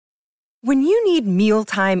When you need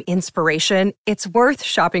mealtime inspiration, it's worth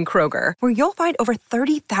shopping Kroger, where you'll find over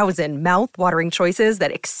 30,000 mouth-watering choices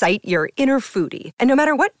that excite your inner foodie. And no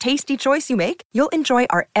matter what tasty choice you make, you'll enjoy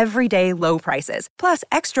our everyday low prices, plus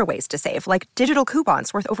extra ways to save, like digital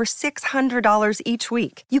coupons worth over $600 each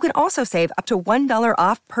week. You can also save up to $1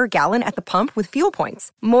 off per gallon at the pump with fuel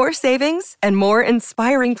points. More savings and more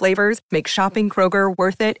inspiring flavors make shopping Kroger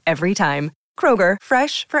worth it every time. Kroger,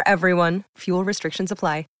 fresh for everyone. Fuel restrictions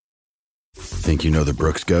apply. Think you know the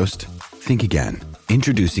Brooks Ghost? Think again.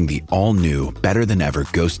 Introducing the all-new, better-than-ever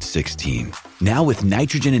Ghost 16. Now with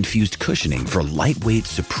nitrogen-infused cushioning for lightweight,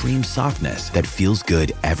 supreme softness that feels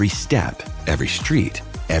good every step, every street,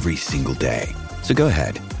 every single day. So go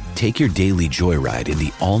ahead, take your daily joyride in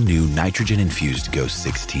the all-new nitrogen-infused Ghost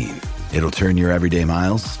 16. It'll turn your everyday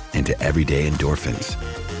miles into everyday endorphins.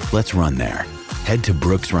 Let's run there. Head to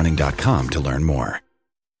brooksrunning.com to learn more.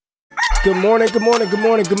 Good morning, good morning, good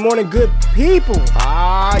morning, good morning, good people.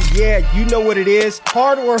 Yeah, you know what it is.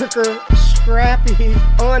 Hard worker, scrappy,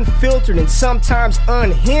 unfiltered, and sometimes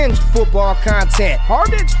unhinged football content.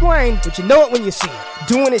 Hard to explain, but you know it when you see it.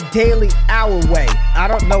 Doing it daily, our way. I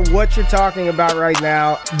don't know what you're talking about right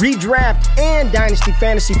now. Redraft and Dynasty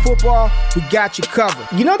Fantasy Football, we got you covered.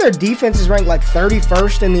 You know their defense is ranked like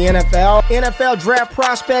 31st in the NFL? NFL draft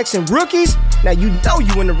prospects and rookies? Now you know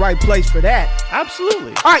you in the right place for that.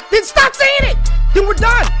 Absolutely. All right, then stop saying it. Then we're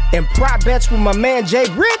done. And prop bets with my man Jay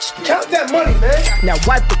Rich. Count that money, man. Now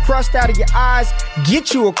wipe the crust out of your eyes.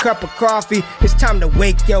 Get you a cup of coffee. It's time to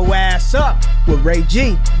wake your ass up with Ray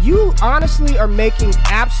G. You honestly are making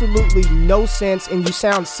absolutely no sense, and you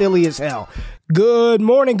sound silly as hell. Good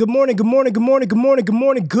morning, good morning, good morning, good morning, good morning, good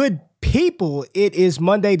morning, good people. It is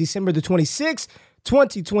Monday, December the 26th.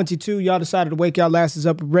 2022. Y'all decided to wake y'all asses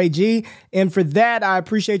up with Ray G. And for that, I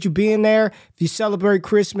appreciate you being there. If you celebrate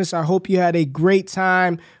Christmas, I hope you had a great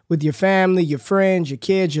time with your family, your friends, your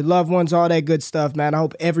kids, your loved ones, all that good stuff, man. I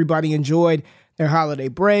hope everybody enjoyed their holiday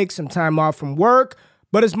break, some time off from work.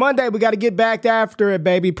 But it's Monday. We got to get back after it,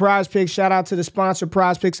 baby. Prize Picks. Shout out to the sponsor,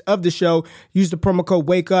 Prize Picks of the show. Use the promo code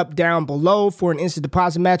WAKEUP down below for an instant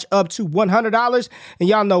deposit match up to $100. And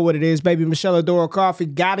y'all know what it is, baby. Michelle Adoro Coffee.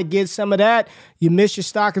 Got to get some of that. You miss your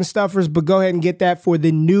stocking stuffers, but go ahead and get that for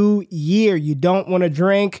the new year. You don't want to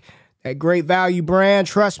drink that Great Value brand.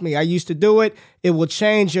 Trust me, I used to do it. It will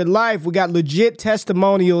change your life. We got legit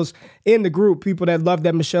testimonials in the group, people that love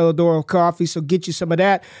that Michelle Adoro coffee, so get you some of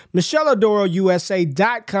that.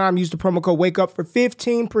 MichelleAdoroUSA.com. Use the promo code WAKEUP for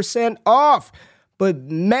 15% off. But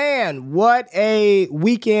man, what a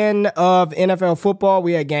weekend of NFL football.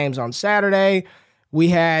 We had games on Saturday. We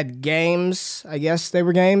had games, I guess they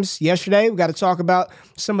were games yesterday. We got to talk about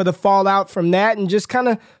some of the fallout from that and just kind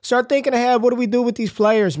of start thinking ahead. What do we do with these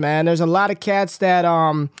players, man? There's a lot of cats that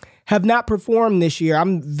have not performed this year.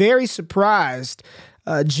 I'm very surprised,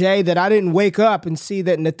 Jay, that I didn't wake up and see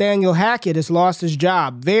that Nathaniel Hackett has lost his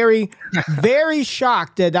job. Very, very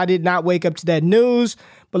shocked that I did not wake up to that news.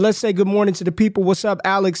 But let's say good morning to the people. What's up,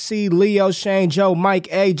 Alex C., Leo, Shane, Joe, Mike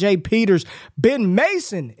A., Jay Peters, Ben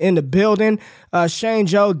Mason in the building. Shane,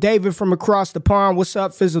 Joe, David from across the pond. What's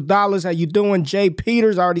up, Fizzle Dollars? How you doing? Jay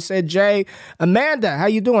Peters, I already said Jay. Amanda, how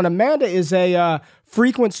you doing? Amanda is a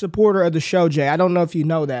frequent supporter of the show, Jay. I don't know if you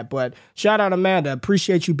know that, but shout out, Amanda.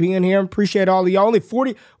 Appreciate you being here. Appreciate all of y'all. Only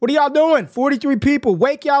 40. What are y'all doing? 43 people.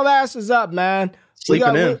 Wake y'all asses up, man.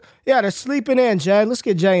 Sleeping in. Yeah, they're sleeping in, Jay. Let's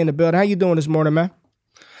get Jay in the building. How you doing this morning, man?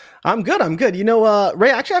 I'm good. You know,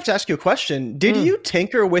 Ray, I actually have to ask you a question. Did you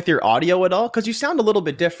tinker with your audio at all? Because you sound a little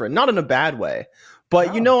bit different, not in a bad way. But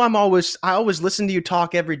no. You know, I always listen to you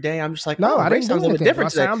talk every day. I'm just like, no, I didn't sound a little bit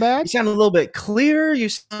different today. Sound bad? You sound a little bit clear. You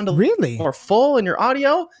sound a little more full in your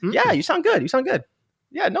audio. Mm-hmm. Yeah, you sound good.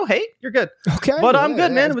 Yeah, no hate. You're good. Okay. But I'm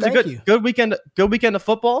good, man. It was a good weekend. Good weekend of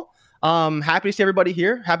football. Happy to see everybody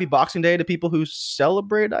here. Happy Boxing Day to people who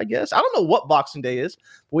celebrate, I guess. I don't know what Boxing Day is,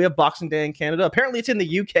 but we have Boxing Day in Canada. Apparently it's in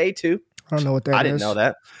the UK too. I don't know what that is. I didn't know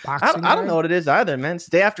that. I don't know what it is either, man. It's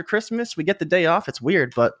the day after Christmas. We get the day off. It's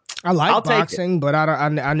weird, but I like boxing, but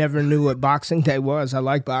I never knew what Boxing Day was. I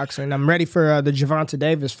like boxing. I'm ready for the Gervonta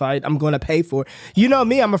Davis fight. I'm going to pay for it. You know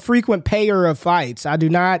me. I'm a frequent payer of fights. I do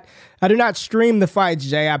not stream the fights,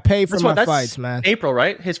 Jay. I pay for my fights, man. April,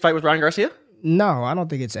 right? His fight with Ryan Garcia? No, I don't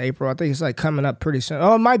think it's April. I think it's like coming up pretty soon.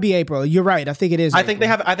 Oh, it might be April. You're right. I think it is. I think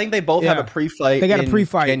they both have a pre-fight. They got a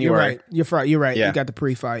pre-fight. January. You're right. You're right. Yeah. You got the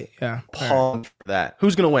pre-fight. Yeah. Palm for that.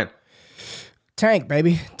 Who's gonna win? Tank,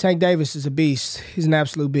 baby. Tank Davis is a beast. He's an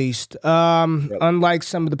absolute beast. Unlike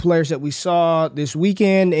some of the players that we saw this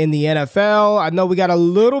weekend in the NFL, I know we got a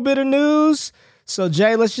little bit of news. So,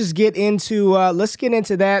 Jay, let's just get into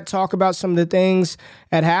that. Talk about some of the things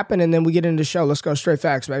that happened, and then we get into the show. Let's go straight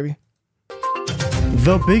facts, baby.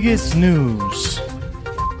 The biggest news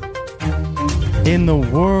in the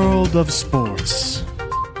world of sports.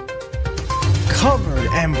 Covered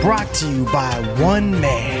and brought to you by one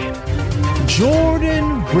man,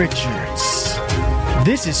 Jordan Richards.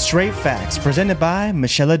 This is Straight Facts, presented by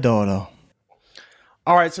Michelle Adoro.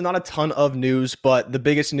 All right, so not a ton of news, but the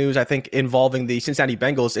biggest news, I think, involving the Cincinnati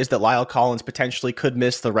Bengals is that La'el Collins potentially could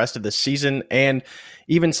miss the rest of the season and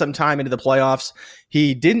even some time into the playoffs.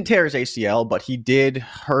 He didn't tear his ACL, but he did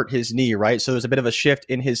hurt his knee, right? So there's a bit of a shift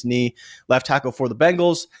in his knee. Left tackle for the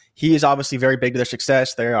Bengals. He is obviously very big to their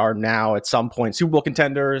success. They are now at some point Super Bowl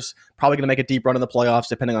contenders, probably going to make a deep run in the playoffs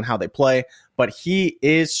depending on how they play, but he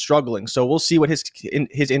is struggling. So we'll see what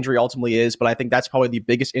his injury ultimately is, but I think that's probably the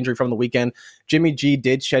biggest injury from the weekend. Jimmy G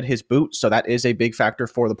did shed his boot, so that is a big factor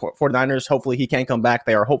for the 49ers. Hopefully he can come back.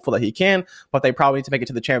 They are hopeful that he can, but they probably need to make it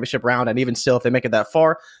to the championship round, and even still, if they make it that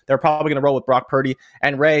far, they're probably going to roll with Brock Purdy.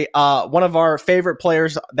 And Ray, one of our favorite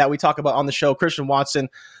players that we talk about on the show, Christian Watson,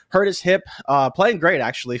 hurt his hip, playing great,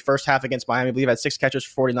 actually. First half against Miami, I believe, had 6 catches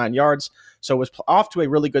for 49 yards. So was off to a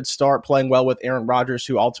really good start, playing well with Aaron Rodgers,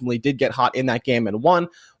 who ultimately did get hot in that game and won.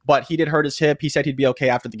 But he did hurt his hip. He said he'd be okay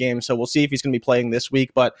after the game. So we'll see if he's going to be playing this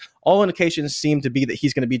week. But all indications seem to be that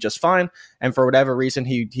he's going to be just fine. And for whatever reason,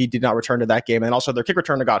 he did not return to that game. And also their kick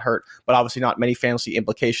returner got hurt, but obviously not many fantasy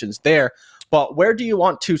implications there. But where do you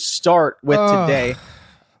want to start with today?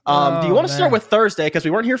 Do you want to start with Thursday? Because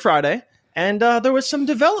we weren't here Friday. And there was some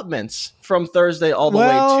developments from Thursday all the way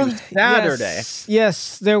to Saturday.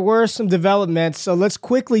 Yes, there were some developments. So let's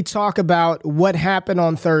quickly talk about what happened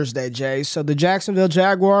on Thursday, Jay. So the Jacksonville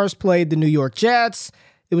Jaguars played the New York Jets.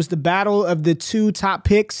 It was the battle of the 2 top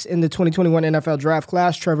picks in the 2021 NFL draft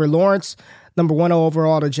class. Trevor Lawrence, number 1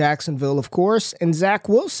 overall to Jacksonville, of course. And Zach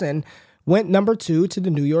Wilson went number 2 to the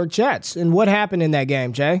New York Jets. And what happened in that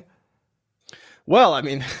game, Jay? Well, I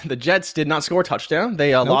mean, the Jets did not score a touchdown.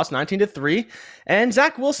 They lost 19-3, and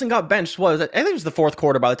Zach Wilson got benched. I think it was the fourth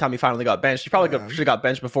quarter by the time he finally got benched. He probably should have got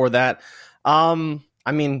benched before that.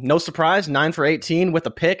 I mean, no surprise, 9 for 18 with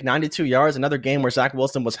a pick, 92 yards, another game where Zach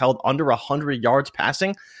Wilson was held under 100 yards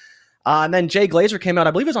passing. And then Jay Glazer came out,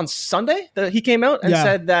 I believe it was on Sunday that he came out and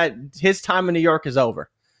said that his time in New York is over,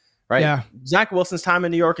 right? Yeah. Zach Wilson's time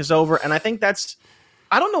in New York is over, and I think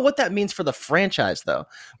I don't know what that means for the franchise, though,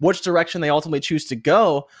 which direction they ultimately choose to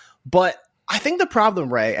go. But I think the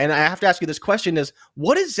problem, Ray, and I have to ask you this question, is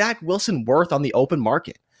what is Zach Wilson worth on the open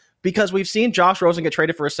market? Because we've seen Josh Rosen get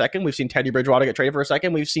traded for a second. We've seen Teddy Bridgewater get traded for a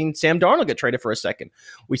second. We've seen Sam Darnold get traded for a second.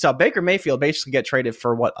 We saw Baker Mayfield basically get traded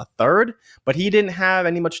for, a third? But he didn't have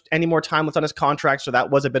any more time left on his contract, so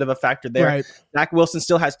that was a bit of a factor there. Right. Zach Wilson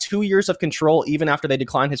still has 2 years of control, even after they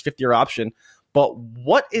declined his 5th-year option. But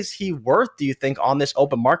what is he worth, do you think, on this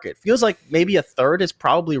open market? Feels like maybe a third is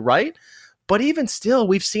probably right. But even still,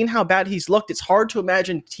 we've seen how bad he's looked. It's hard to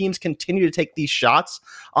imagine teams continue to take these shots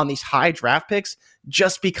on these high draft picks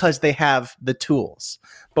just because they have the tools.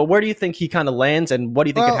 But where do you think he kind of lands, and what do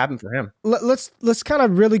you think could happen for him? Let's kind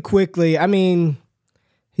of really quickly. I mean,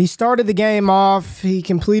 he started the game off. He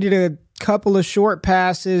completed a couple of short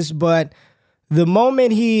passes, but the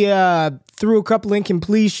moment he threw a couple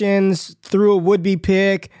incompletions, threw a would-be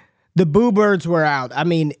pick, the Boo Birds were out. I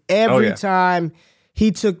mean, every time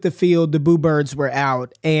he took the field, the Boo Birds were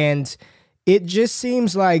out. And it just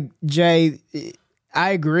seems like, Jay,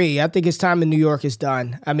 I agree. I think his time in New York is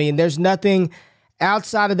done. I mean, there's nothing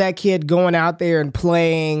outside of that kid going out there and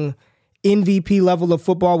playing MVP level of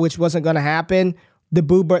football, which wasn't going to happen. The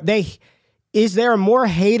Boo Bird, is there a more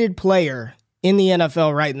hated player in the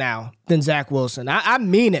NFL right now than Zach Wilson? I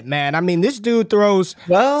mean it, man. I mean, this dude throws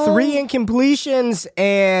 3 incompletions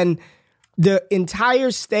and the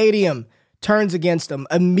entire stadium turns against him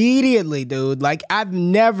immediately, dude. Like, I've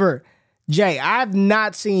not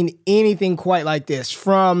seen anything quite like this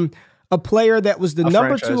from a player that was the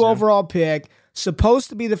number 2 overall pick, supposed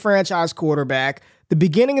to be the franchise quarterback. The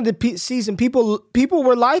beginning of the season, people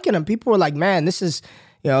were liking him. People were like, man, this is,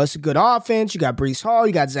 it's a good offense. You got Breece Hall,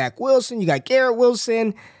 you got Zach Wilson, you got Garrett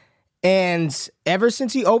Wilson. And ever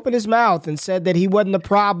since he opened his mouth and said that he wasn't the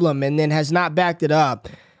problem and then has not backed it up,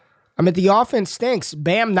 I mean, the offense stinks.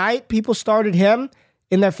 Bam Knight, people started him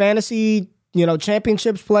in their fantasy,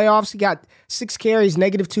 championships playoffs. He got 6 carries,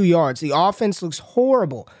 -2 yards. The offense looks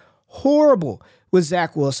horrible with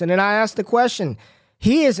Zach Wilson. And I asked the question,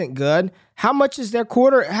 he isn't good. How much is their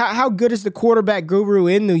how good is the quarterback guru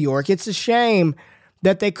in New York? It's a shame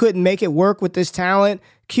that they couldn't make it work with this talent.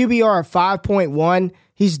 QBR of 5.1.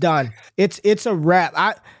 He's done. It's a wrap.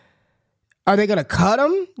 Are they going to cut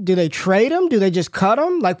him? Do they trade him? Do they just cut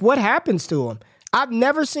him? Like, what happens to him? I've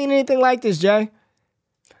never seen anything like this, Jay.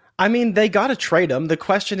 I mean, they got to trade him. The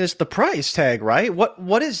question is the price tag, right?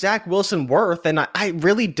 What is Zach Wilson worth? And I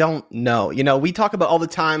really don't know. You know, we talk about all the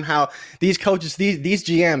time how these coaches, these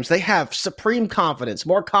GMs, they have supreme confidence,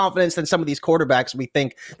 more confidence than some of these quarterbacks we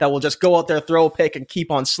think that will just go out there, throw a pick, and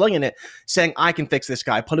keep on slinging it, saying, I can fix this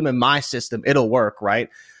guy, put him in my system, it'll work, right?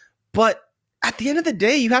 But at the end of the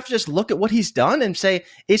day, you have to just look at what he's done and say,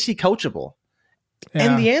 is he coachable? Yeah.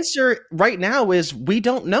 And the answer right now is we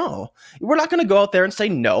don't know. We're not going to go out there and say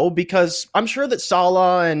no, because I'm sure that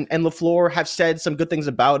Saleh and LaFleur have said some good things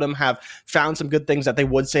about him, have found some good things that they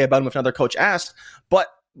would say about him if another coach asked. But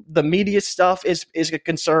the media stuff is a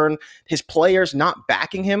concern. His players not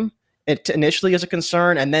backing him initially is a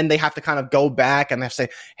concern. And then they have to kind of go back and they have to say,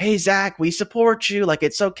 hey, Zach, we support you. Like,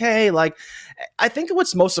 it's okay. Like, I think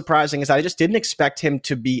what's most surprising is that I just didn't expect him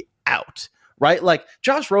to be out. Right? Like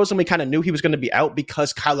Josh Rosen, we kind of knew he was going to be out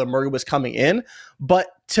because Kyler Murray was coming in, but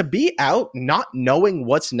to be out, not knowing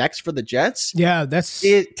what's next for the Jets. Yeah,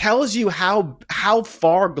 it tells you how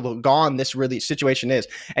far gone this really situation is.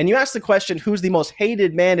 And you ask the question, who's the most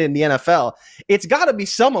hated man in the NFL? It's got to be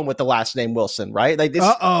someone with the last name Wilson, right? Like this,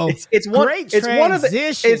 it's one, great it's one of the,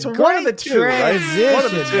 it's great one of the two, right? One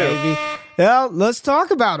of the two. Baby. Well, let's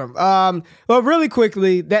talk about him. Well, really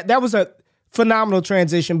quickly, that was a phenomenal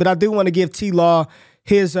transition, but I do want to give T-Law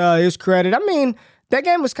his credit. I mean, that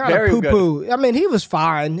game was kind of poo-poo. Good. I mean, he was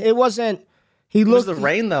fine. It wasn't. It was the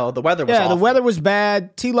rain, though. The weather was awful. The weather was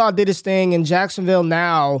bad. T-Law did his thing, and Jacksonville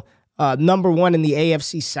now number one in the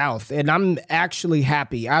AFC South, and I'm actually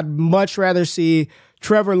happy. I'd much rather see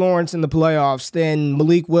Trevor Lawrence in the playoffs than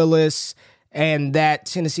Malik Willis and that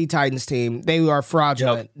Tennessee Titans team. They are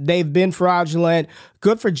fraudulent. Yep. They've been fraudulent.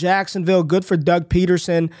 Good for Jacksonville. Good for Doug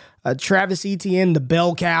Peterson. Travis Etienne, the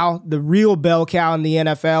bell cow, the real bell cow in the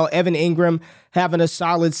NFL. Evan Ingram having a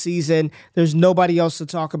solid season. There's nobody else to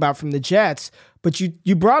talk about from the Jets. But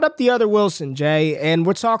you brought up the other Wilson, Jay, and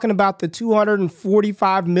we're talking about the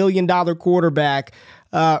 $245 million quarterback,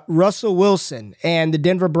 Russell Wilson. And the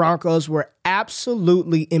Denver Broncos were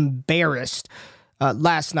absolutely embarrassed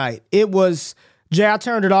last night. It was, Jay, I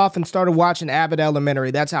turned it off and started watching Abbott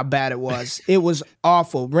Elementary. That's how bad it was. It was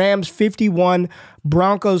awful. Rams 51,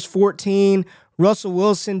 Broncos 14. Russell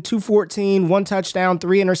Wilson 214, 1 touchdown,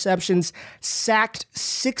 3 interceptions, sacked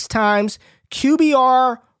 6 times.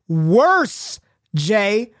 QBR worse,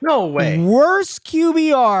 Jay. No way. Worse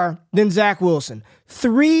QBR than Zach Wilson.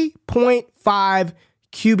 3.5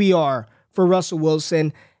 QBR for Russell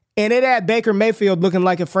Wilson. And it had Baker Mayfield looking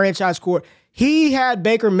like a franchise quarterback. He had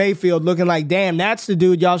Baker Mayfield looking like, damn, that's the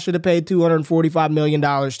dude y'all should have paid $245 million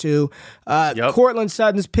to. Courtland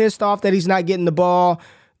Sutton's pissed off that he's not getting the ball.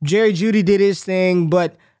 Jerry Jeudy did his thing,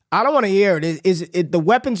 but I don't want to hear it. The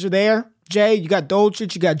weapons are there, Jay. You got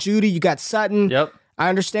Dolchich, you got Jeudy, you got Sutton. Yep. I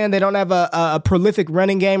understand they don't have a prolific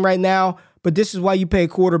running game right now, but this is why you pay a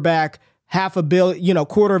quarterback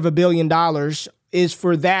 $250 million is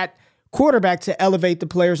for that quarterback to elevate the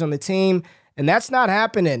players on the team, and that's not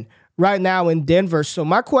happening right now in Denver. So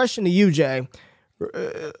my question to you, Jay,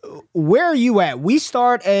 where are you at? We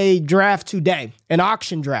start a draft today, an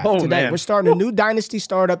auction draft today. Man. We're starting a new dynasty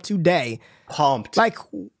startup today. Pumped. Like,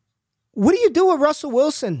 what do you do with Russell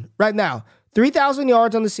Wilson right now? 3,000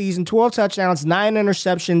 yards on the season, 12 touchdowns, 9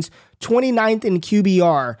 interceptions, 29th in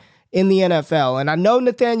QBR in the NFL. And I know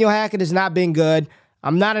Nathaniel Hackett has not been good.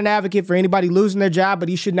 I'm not an advocate for anybody losing their job, but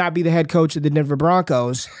he should not be the head coach of the Denver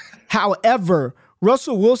Broncos. However,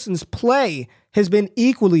 Russell Wilson's play has been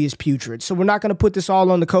equally as putrid. So we're not going to put this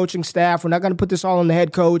all on the coaching staff. We're not going to put this all on the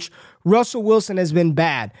head coach. Russell Wilson has been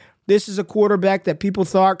bad. This is a quarterback that people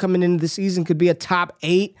thought coming into the season could be a top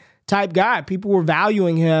 8 type guy. People were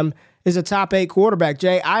valuing him as a top 8 quarterback.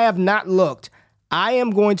 Jay, I have not looked. I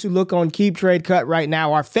am going to look on Keep Trade Cut right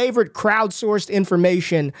now, our favorite crowdsourced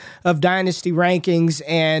information of dynasty rankings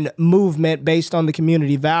and movement based on the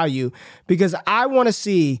community value, because I want to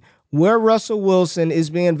see where Russell Wilson is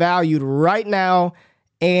being valued right now,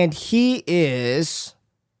 and he is,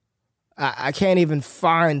 I can't even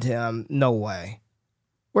find him. No way.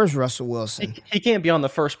 Where's Russell Wilson? He can't be on the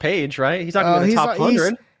first page, right? He's not going to be the top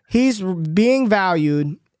 100. He's being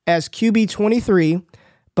valued as QB 23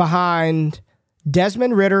 behind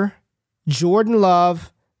Desmond Ridder, Jordan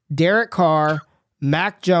Love, Derek Carr,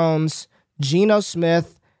 Mac Jones, Geno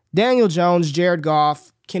Smith, Daniel Jones, Jared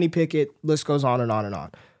Goff, Kenny Pickett. List goes on and on and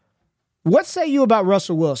on. What say you about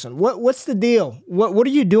Russell Wilson? What's the deal? What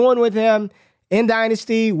are you doing with him in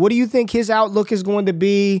Dynasty? What do you think his outlook is going to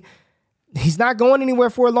be? He's not going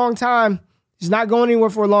anywhere for a long time.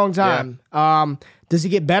 Yeah. Does he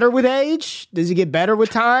get better with age? Does he get better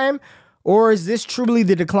with time? Or is this truly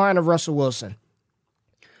the decline of Russell Wilson?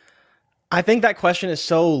 I think that question is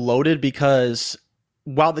so loaded because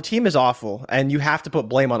while the team is awful and you have to put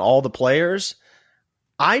blame on all the players,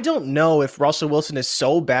 I don't know if Russell Wilson is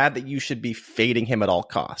so bad that you should be fading him at all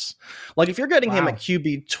costs. Like if you're getting him at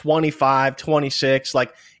QB 25, 26,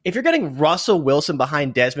 like if you're getting Russell Wilson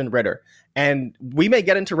behind Desmond Ridder, and we may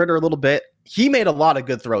get into Ridder a little bit, he made a lot of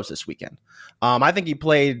good throws this weekend. I think he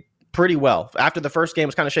played pretty well. After the first game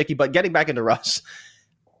was kind of shaky, but getting back into Russ,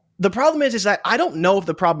 the problem is that I don't know if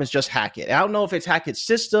the problem is just Hackett. I don't know if it's Hackett's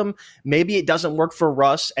system. Maybe it doesn't work for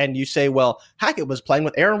Russ, and you say, well, Hackett was playing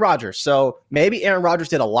with Aaron Rodgers, so maybe Aaron Rodgers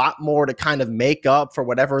did a lot more to kind of make up for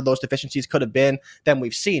whatever those deficiencies could have been than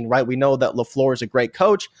we've seen, right? We know that LaFleur is a great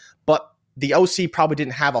coach, but the OC probably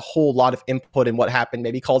didn't have a whole lot of input in what happened.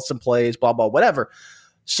 Maybe called some plays, blah, blah, whatever.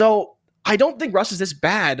 So I don't think Russ is this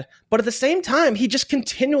bad, but at the same time, he just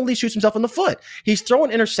continually shoots himself in the foot. He's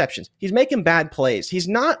throwing interceptions. He's making bad plays. He's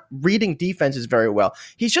not reading defenses very well.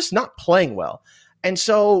 He's just not playing well. And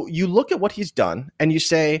so you look at what he's done and you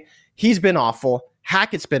say, he's been awful.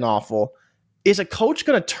 Hackett's been awful. Is a coach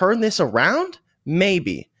going to turn this around?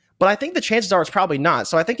 Maybe. But I think the chances are it's probably not.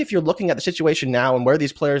 So I think if you're looking at the situation now and where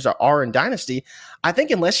these players are in Dynasty, I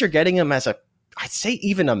think unless you're getting them as I'd say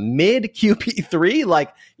even a mid QB3,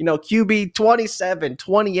 like, QB 27,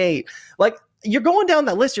 28, like you're going down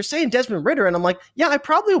that list. You're saying Desmond Ridder. And I'm like, yeah, I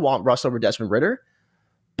probably want Russ over Desmond Ridder.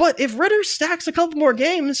 But if Ridder stacks a couple more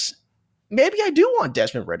games, maybe I do want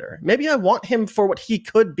Desmond Ridder. Maybe I want him for what he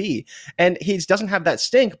could be. And he doesn't have that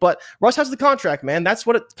stink, but Russ has the contract, man. That's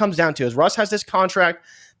what it comes down to is Russ has this contract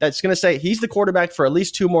that's going to say he's the quarterback for at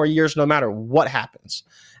least 2 more years, no matter what happens.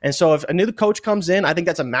 And so if a new coach comes in, I think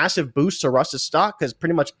that's a massive boost to Russ's stock because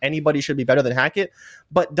pretty much anybody should be better than Hackett.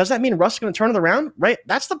 But does that mean Russ is going to turn it around? Right?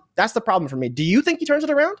 That's the problem for me. Do you think he turns it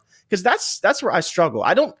around? Because that's where I struggle.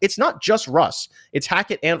 It's not just Russ. It's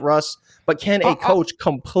Hackett and Russ. But can a coach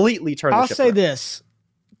completely turn the ship around? I'll say this.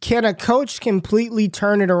 Can a coach completely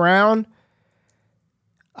turn it around?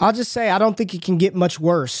 I'll just say I don't think it can get much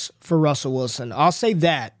worse for Russell Wilson. I'll say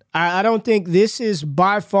that. I don't think this is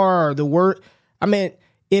by far the worst. I mean,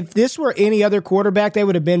 if this were any other quarterback, they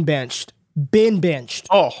would have been benched.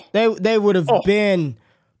 Oh. They would have been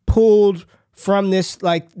pulled from this.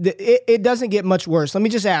 Like, it doesn't get much worse. Let me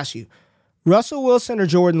just ask you, Russell Wilson or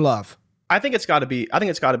Jordan Love? I think it's got to be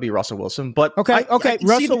Russell Wilson. But okay. I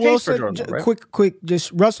Russell Wilson. Jordan, right? Quick,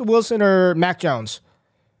 just Russell Wilson or Mac Jones?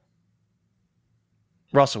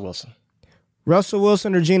 Russell Wilson. Russell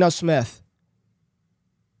Wilson or Geno Smith?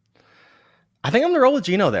 I think I'm going to roll with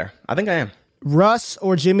Geno there. I think I am. Russ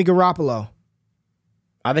or Jimmy Garoppolo?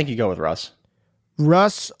 I think you go with Russ.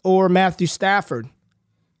 Russ or Matthew Stafford?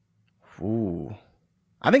 Ooh.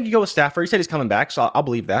 I think you go with Stafford. He said he's coming back, so I'll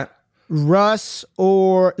believe that. Russ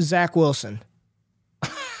or Zach Wilson?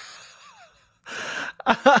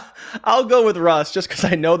 I'll go with Russ just because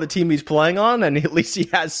I know the team he's playing on, and at least he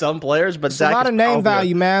has some players. But Zach, a lot of name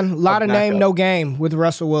value, man. A lot of name, no game with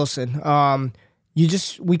Russell Wilson.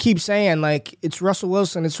 We keep saying like it's Russell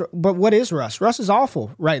Wilson. But what is Russ? Russ is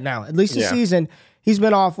awful right now. At least this season, he's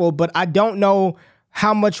been awful. But I don't know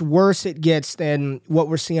how much worse it gets than what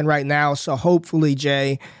we're seeing right now. So hopefully,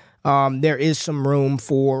 Jay, there is some room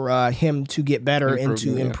for him to get better and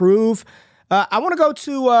to improve. I want to go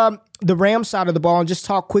to the Rams side of the ball and just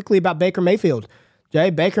talk quickly about Baker Mayfield. Jay,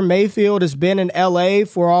 Baker Mayfield has been in L.A.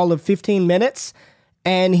 for all of 15 minutes,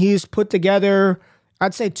 and he's put together,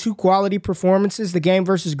 I'd say, 2 quality performances. The game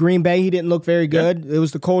versus Green Bay, he didn't look very good. It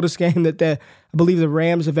was the coldest game that I believe the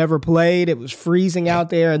Rams have ever played. It was freezing out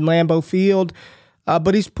there in Lambeau Field.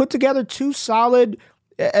 But he's put together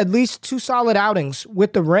at least two solid outings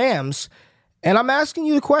with the Rams. And I'm asking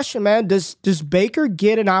you the question, man, does Baker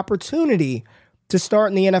get an opportunity to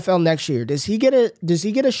start in the NFL next year? Does he get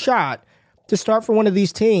a shot to start for one of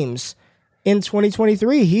these teams in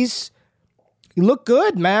 2023? He looked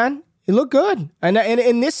good, man. He looked good. And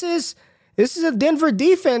this is a Denver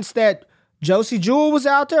defense that Josie Jewell was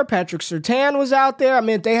out there, Patrick Surtain was out there. I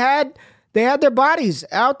mean, they had their bodies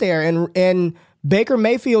out there, and Baker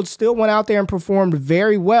Mayfield still went out there and performed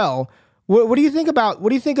very well. What do you think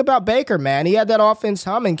about Baker, man? He had that offense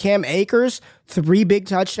humming. Cam Akers, 3 big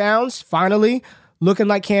touchdowns, finally looking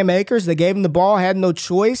like Cam Akers. They gave him the ball, had no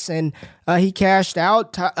choice, and he cashed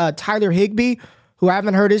out. Tyler Higbee, who I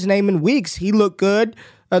haven't heard his name in weeks, he looked good.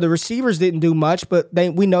 The receivers didn't do much, but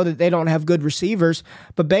we know that they don't have good receivers.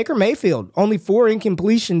 But Baker Mayfield, only 4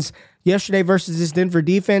 incompletions yesterday versus this Denver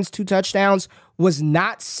defense, 2 touchdowns, was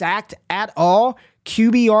not sacked at all.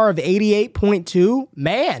 QBR of 88.2.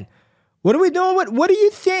 Man, what are we doing? What do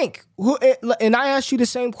you think? And I asked you the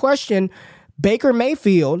same question, Baker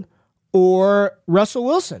Mayfield or Russell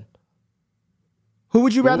Wilson? Who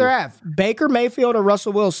would you rather have, Baker Mayfield or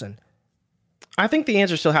Russell Wilson? I think the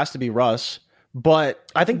answer still has to be Russ. But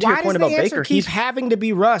I think to your point about Baker, he's having to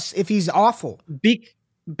be Russ if he's awful.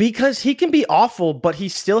 Because he can be awful, but he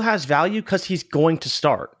still has value because he's going to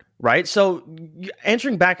start. Right. So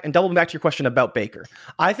answering back and doubling back to your question about Baker,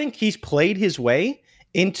 I think he's played his way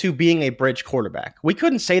into being a bridge quarterback. We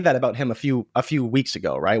couldn't say that about him a few weeks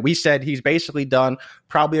ago. Right. We said he's basically done,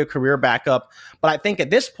 probably a career backup. But I think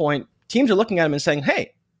at this point, teams are looking at him and saying,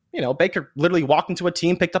 hey, Baker literally walked into a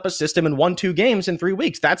team, picked up a system, and won 2 games in 3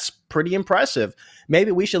 weeks. That's pretty impressive.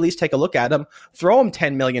 Maybe we should at least take a look at him, throw him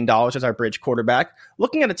 $10 million as our bridge quarterback.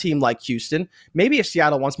 Looking at a team like Houston, maybe if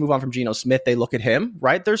Seattle wants to move on from Geno Smith, they look at him,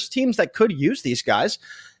 right? There's teams that could use these guys.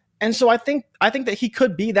 And so I think that he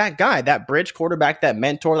could be that guy, that bridge quarterback, that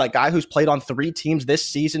mentor, that guy who's played on 3 teams this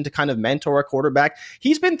season to kind of mentor a quarterback.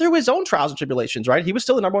 He's been through his own trials and tribulations, right? He was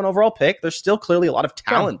still the number 1 overall pick. There's still clearly a lot of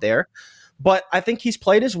talent there. But I think he's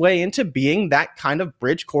played his way into being that kind of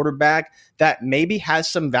bridge quarterback that maybe has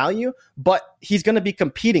some value, but he's going to be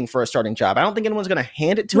competing for a starting job. I don't think anyone's going to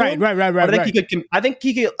hand it to him. Right. I think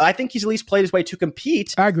he's at least played his way to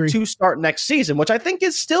compete. I agree. To start next season, which I think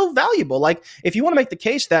is still valuable. Like, if you want to make the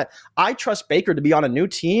case that I trust Baker to be on a new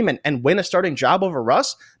team and win a starting job over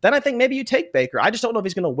Russ, then I think maybe you take Baker. I just don't know if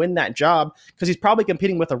he's going to win that job because he's probably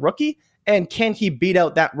competing with a rookie. And can he beat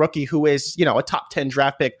out that rookie who is, a top 10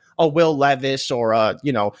 draft pick, a Will Levis or,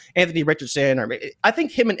 Anthony Richardson? Or I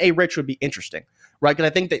think him and A. Rich would be interesting, right? Because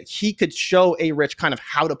I think that he could show A. Rich kind of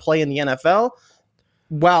how to play in the NFL.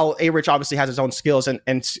 Well, A. Rich obviously has his own skills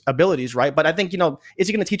and abilities, right? But I think, is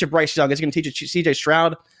he going to teach a Bryce Young? Is he going to teach a CJ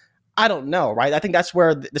Stroud? I don't know, right? I think that's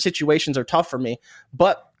where the situations are tough for me.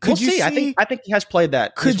 But we'll see. I think he has played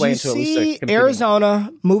that his way into at least competing.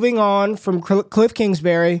 Arizona moving on from Cliff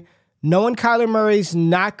Kingsbury, knowing Kyler Murray's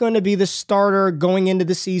not going to be the starter going into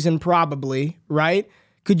the season probably, right?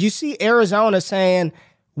 Could you see Arizona saying,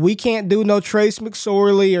 we can't do no Trace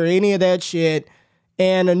McSorley or any of that shit,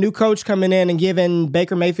 and a new coach coming in and giving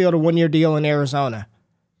Baker Mayfield a 1-year deal in Arizona?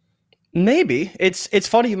 Maybe. It's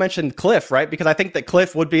funny you mentioned Cliff, right? Because I think that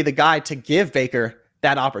Cliff would be the guy to give Baker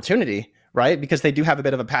that opportunity, right? Because they do have a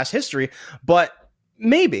bit of a past history. But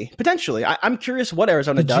maybe, potentially. I'm curious what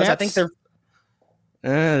Arizona does. I think they're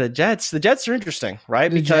the Jets are interesting,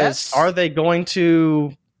 right? Because are they going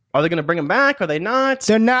to bring him back? Are they not?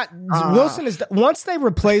 They're not. Wilson is once they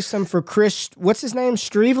replace him for Chris. What's his name?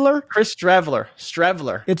 Streveler. Chris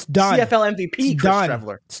Streveler. It's done. CFL MVP. It's Chris done.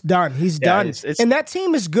 Streveler. It's done. He's done. And that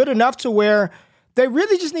team is good enough to where they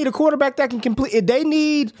really just need a quarterback that can complete. They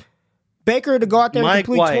need Baker to go out there and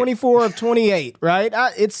complete 24 of 28. Right?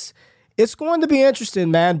 It's going to be interesting,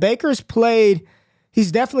 man. Baker's played. He's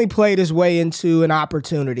definitely played his way into an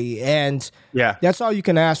opportunity, and that's all you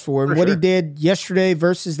can ask for. And what he did yesterday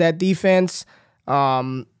versus that defense,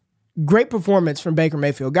 great performance from Baker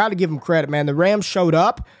Mayfield. Got to give him credit, man. The Rams showed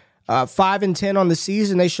up, 5-10 on the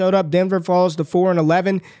season. They showed up. Denver falls to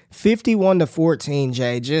 4-11, 51-14.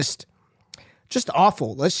 Jay, just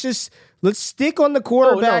awful. Let's stick on the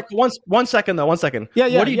quarterback. Oh, no. One second. Yeah.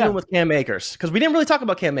 What are you doing with Cam Akers? Because we didn't really talk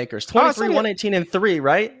about Cam Akers. 23, 118, and 3,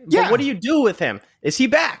 right? Yeah. But what do you do with him? Is he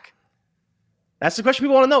back? That's the question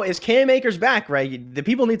people want to know. Is Cam Akers back, right? The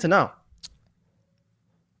people need to know.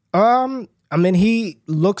 I mean, he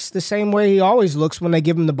looks the same way he always looks when they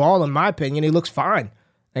give him the ball, in my opinion. He looks fine.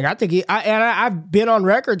 Like, I think I've been on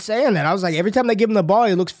record saying that. I was like, every time they give him the ball,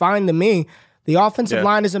 he looks fine to me. The offensive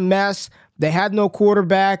line is a mess. They had no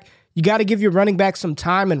quarterback. You got to give your running back some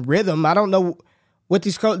time and rhythm. I don't know what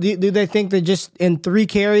these coaches do. They think they're just in 3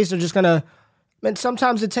 carries, they're just going to. And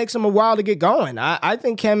sometimes it takes them a while to get going. I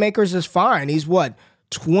think Cam Akers is fine. He's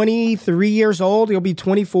 23 years old. He'll be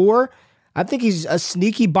 24. I think he's a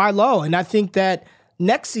sneaky buy low. And I think that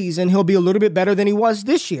next season he'll be a little bit better than he was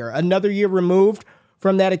this year. Another year removed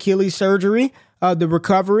from that Achilles surgery, the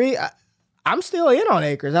recovery. I'm still in on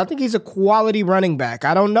Akers. I think he's a quality running back.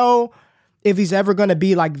 I don't know if he's ever going to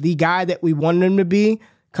be like the guy that we wanted him to be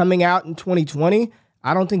coming out in 2020.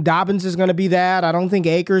 I don't think Dobbins is going to be that. I don't think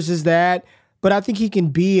Akers is that. But I think he can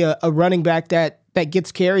be a running back that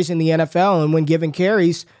gets carries in the NFL, and when given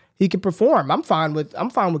carries, he can perform. I'm fine with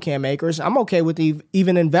Cam Akers. I'm okay with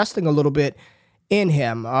even investing a little bit in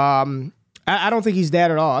him. I don't think he's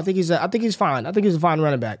that at all. I think he's fine. I think he's a fine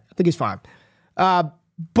running back. I think he's fine.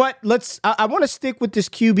 But I want to stick with this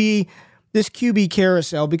QB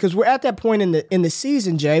carousel, because we're at that point in the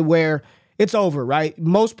season, Jay, where it's over, right?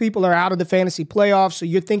 Most people are out of the fantasy playoffs, so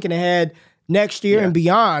you're thinking ahead next year and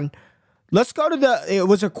beyond. Let's go to it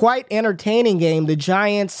was a quite entertaining game, the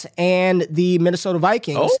Giants and the Minnesota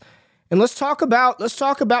Vikings. And let's talk about,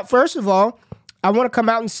 first of all, I want to come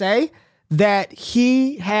out and say that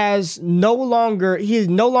he no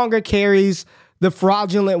longer carries the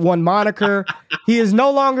fraudulent one moniker. He is no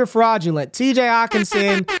longer fraudulent. TJ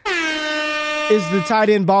Hawkinson is the tight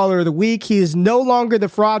end baller of the week. He is no longer the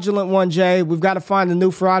fraudulent one, Jay. We've got to find a new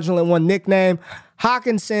fraudulent one nickname.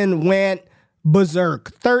 Hawkinson went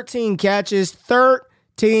berserk. 13 catches for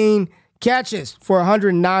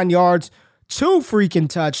 109 yards, 2 freaking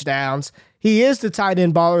touchdowns. He is the tight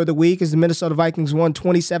end baller of the week as the Minnesota Vikings won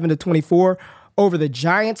 27-24 over the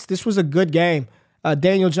Giants. This was a good game.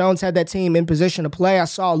 Daniel Jones had that team in position to play. I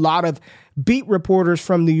saw a lot of beat reporters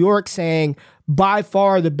from New York saying by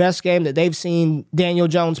far the best game that they've seen Daniel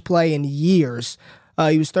Jones play in years.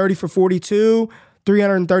 He was 30 for 42,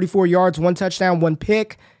 334 yards, 1 touchdown, 1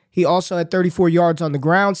 pick. He also had 34 yards on the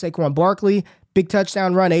ground. Saquon Barkley, big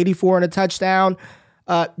touchdown run, 84 and a touchdown.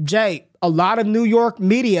 Jay, a lot of New York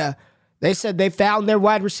media, they said they found their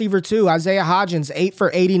wide receiver too. Isaiah Hodgins, 8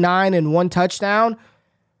 for 89 and 1 touchdown.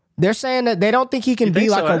 They're saying that they don't think he can be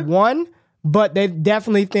like a 1, but they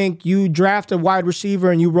definitely think you draft a wide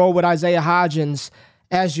receiver and you roll with Isaiah Hodgins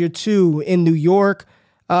as your 2 in New York.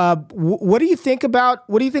 What do you think about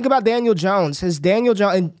Daniel Jones? Has Daniel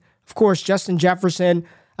Jones, and of course Justin Jefferson,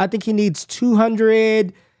 I think he needs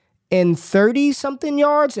 230 something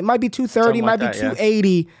yards. It might be 230, something might be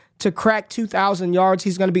 280 to crack 2,000 yards.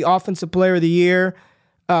 He's going to be Offensive Player of the Year.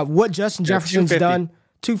 What Justin Jefferson's done,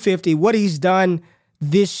 250. What he's done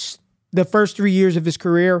the first 3 years of his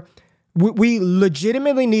career, we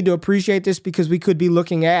legitimately need to appreciate this because we could be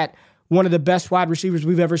looking at one of the best wide receivers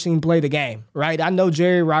we've ever seen play the game, right? I know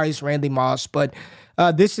Jerry Rice, Randy Moss, but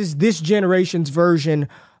this is this generation's version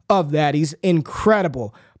of that. He's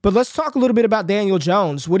incredible. But let's talk a little bit about Daniel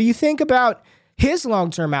Jones. What do you think about his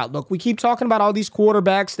long-term outlook? We keep talking about all these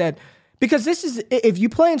quarterbacks because this is, if you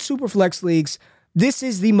play in Superflex leagues, this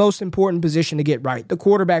is the most important position to get right, the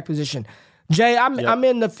quarterback position. Jay, I'm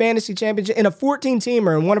in the fantasy championship in a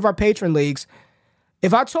 14-teamer in one of our patron leagues.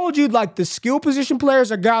 If I told you like the skill position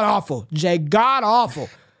players are god-awful, Jay, god-awful,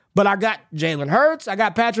 but I got Jalen Hurts, I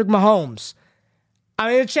got Patrick Mahomes.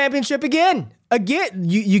 I'm in a championship again.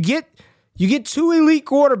 You get 2 elite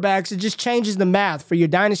quarterbacks. It just changes the math for your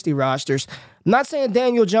dynasty rosters. I'm not saying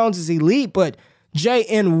Daniel Jones is elite, but Jay,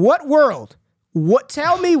 in what world,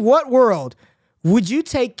 tell me what world would you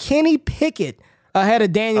take Kenny Pickett ahead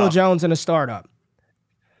of Daniel Jones in a startup?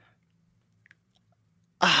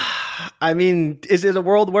 I mean, is it a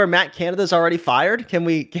world where Matt Canada's already fired?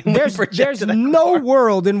 There's no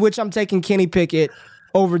world in which I'm taking Kenny Pickett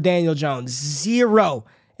over Daniel Jones. 0.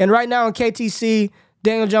 And right now in KTC,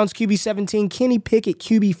 Daniel Jones QB 17, Kenny Pickett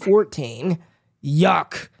QB 14.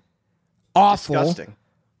 Yuck. Awful. Disgusting.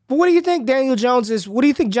 But what do you think Daniel Jones is? What do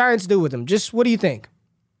you think Giants do with him? Just what do you think?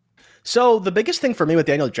 So the biggest thing for me with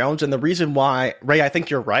Daniel Jones, and the reason why, Ray, I think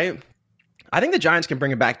you're right, I think the Giants can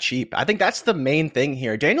bring him back cheap. I think that's the main thing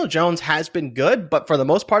here. Daniel Jones has been good, but for the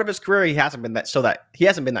most part of his career, he hasn't been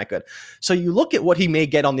that good. So you look at what he may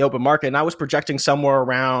get on the open market, and I was projecting somewhere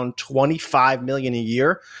around $25 million a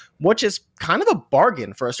year, which is kind of a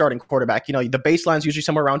bargain for a starting quarterback. You know, the baseline is usually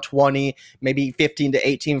somewhere around 20, maybe 15 to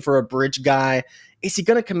 18 for a bridge guy. Is he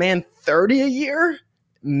going to command 30 a year?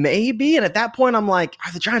 Maybe. And at that point, I'm like,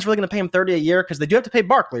 are the Giants really going to pay him 30 a year? Because they do have to pay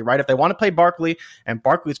Barkley, right? If they want to pay Barkley, and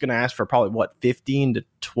Barkley's going to ask for probably, 15 to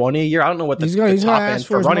 20 a year? I don't know what the top end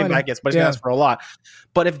for running back is, but he's going to ask for a lot.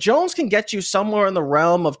 But if Jones can get you somewhere in the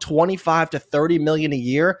realm of 25 to 30 million a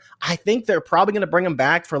year, I think they're probably going to bring him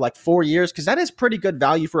back for like 4 years, because that is pretty good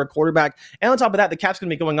value for a quarterback. And on top of that, the cap's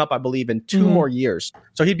going to be going up, I believe, in 2 more years.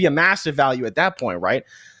 So he'd be a massive value at that point, right?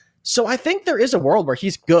 So I think there is a world where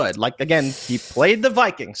he's good. Like, again, he played the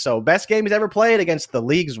Vikings. So best game he's ever played against the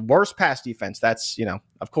league's worst pass defense. That's,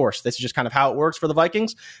 of course, this is just kind of how it works for the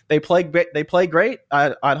Vikings. They play great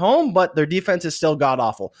at home, but their defense is still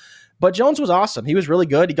god-awful. But Jones was awesome. He was really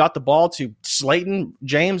good. He got the ball to Slayton,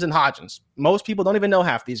 James, and Hodgins. Most people don't even know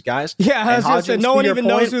half these guys. Yeah, I was going to say, no one even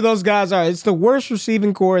knows who those guys are. It's the worst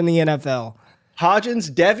receiving core in the NFL.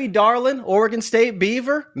 Hodgins, Devi Darlin, Oregon State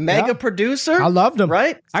Beaver, mega producer. I loved him.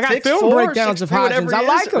 Right? I got film breakdowns of Hodgins. I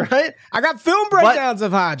like him. Right? I got film breakdowns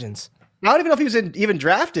of Hodgins. I don't even know if he was even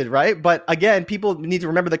drafted, right? But again, people need to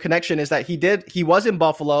remember the connection is that he was in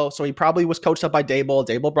Buffalo, so he probably was coached up by Dable.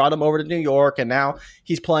 Dable brought him over to New York, and now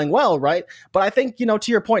he's playing well, right? But I think, to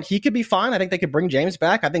your point, he could be fine. I think they could bring James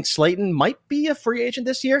back. I think Slayton might be a free agent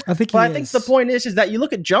this year. I think the point is that you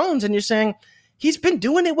look at Jones and you're saying, he's been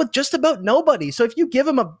doing it with just about nobody. So if you give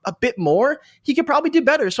him a bit more, he could probably do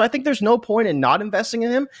better. So I think there's no point in not investing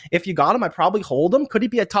in him. If you got him, I'd probably hold him. Could he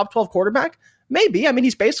be a top 12 quarterback? Maybe. I mean,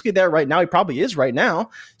 he's basically there right now. He probably is right now.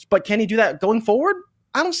 But can he do that going forward?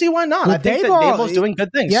 I don't see why not. Well, I think that Daboll's doing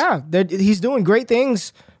good things. Yeah, he's doing great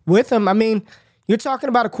things with him. I mean, you're talking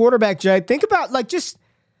about a quarterback, Jay. Think about, like, just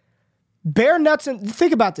bare nuts and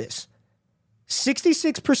think about this.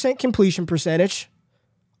 66% completion percentage,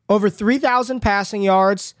 over 3,000 passing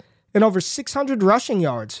yards, and over 600 rushing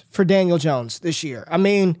yards for Daniel Jones this year. I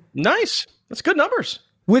mean, nice. That's good numbers.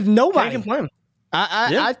 With nobody. Can't complain.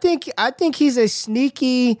 I think he's a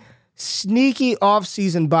sneaky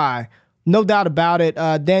offseason buy. No doubt about it.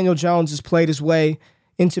 Daniel Jones has played his way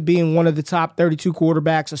into being one of the top 32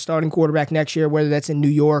 quarterbacks, a starting quarterback next year, whether that's in New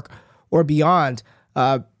York or beyond.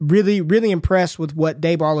 Really, really impressed with what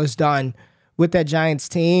Daboll has done with that Giants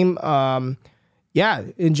team. And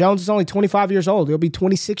Jones is only 25 years old. He'll be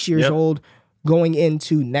 26 years old going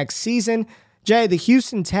into next season. Jay, the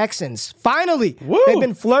Houston Texans, finally, they've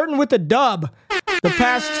been flirting with a dub the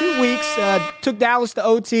past 2 weeks. Took Dallas to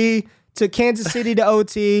OT, took Kansas City to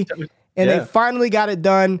OT, and they finally got it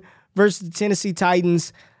done versus the Tennessee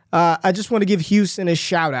Titans. I just want to give Houston a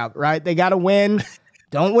shout-out, right? They got to win.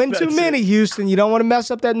 Don't win too many, Houston. You don't want to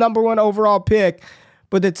mess up that number 1 overall pick.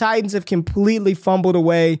 But the Titans have completely fumbled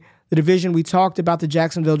away the division. We talked about the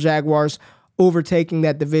Jacksonville Jaguars overtaking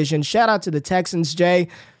that division. Shout out to the Texans, Jay.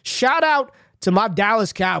 Shout out to my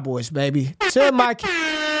Dallas Cowboys, baby. To my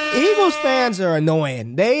Eagles fans are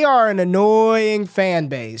annoying. They are an annoying fan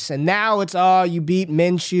base. And now it's, you beat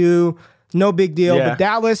Minshew. No big deal. Yeah. But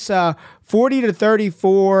Dallas,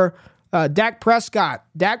 40-34. Dak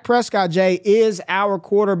Prescott, Jay, is our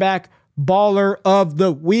quarterback baller of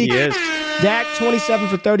the week. He is. Dak, 27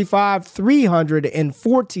 for 35,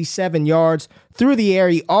 347 yards through the air.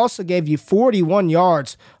 He also gave you 41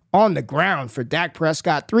 yards on the ground for Dak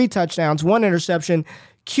Prescott. 3 touchdowns, 1 interception,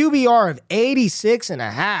 QBR of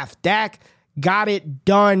 86.5. Dak got it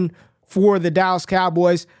done for the Dallas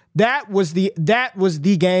Cowboys. That was the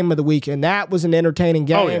game of the weekend. That was an entertaining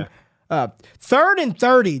game. Oh, yeah. 3rd and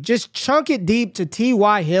 30, just chunk it deep to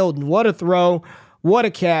T.Y. Hilton. What a throw, what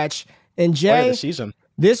a catch. And Jay,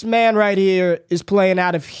 this man right here is playing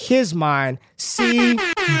out of his mind. C.D.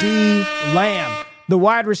 Lamb, the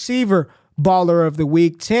wide receiver baller of the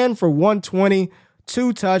week, 10 for 120,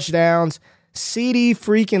 2 touchdowns. C.D.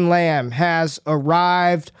 freaking Lamb has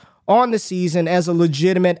arrived on the season as a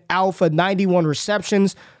legitimate alpha, 91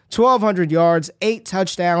 receptions, 1,200 yards, 8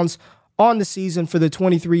 touchdowns on the season for the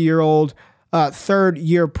 23-year-old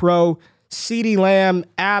third-year pro. C.D. Lamb,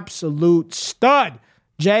 absolute stud.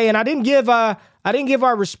 Jay, and I didn't give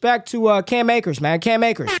our respect to Cam Akers, man. Cam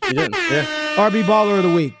Akers. You didn't, yeah. RB baller of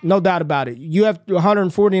the week, no doubt about it. You have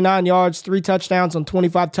 149 yards, 3 touchdowns on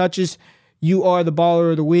 25 touches. You are the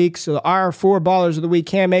baller of the week. So our 4 ballers of the week,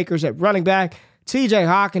 Cam Akers at running back, TJ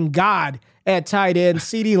Hawkins, God at tight end,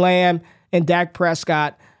 C.D. Lamb, and Dak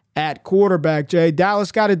Prescott at quarterback. Jay,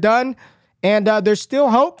 Dallas got it done, and there's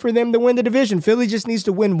still hope for them to win the division. Philly just needs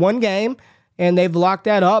to win 1 game, and they've locked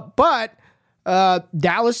that up. But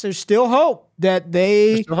Dallas, there's still hope that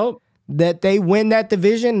they win that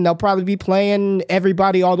division, and they'll probably be playing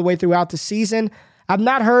everybody all the way throughout the season. I've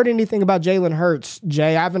not heard anything about Jalen Hurts,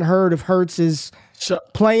 Jay. I haven't heard if Hurts is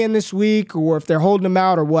playing this week or if they're holding him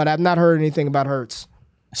out or what. I've not heard anything about Hurts.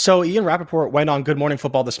 So Ian Rappaport went on Good Morning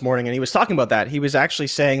Football this morning, and he was talking about that. He was actually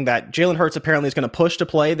saying that Jalen Hurts apparently is going to push to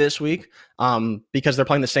play this week because they're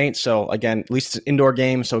playing the Saints. So again, at least it's an indoor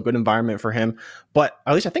game, so a good environment for him. But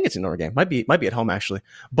at least I think it's an indoor game. Might be at home actually.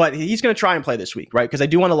 But he's going to try and play this week, right? Because they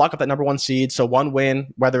do want to lock up that number 1 seed. So 1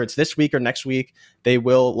 win, whether it's this week or next week, they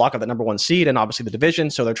will lock up that number 1 seed and obviously the division.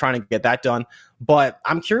 So they're trying to get that done. But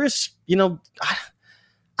I'm curious,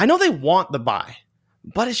 I know they want the bye.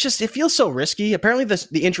 But it feels so risky. Apparently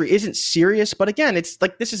the injury isn't serious. But again, it's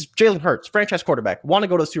like this is Jalen Hurts, franchise quarterback, want to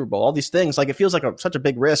go to the Super Bowl, all these things. Like it feels like such a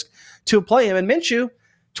big risk to play him. And Minshew,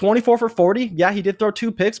 24 for 40. Yeah, he did throw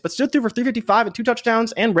 2 picks, but still threw for 355 and 2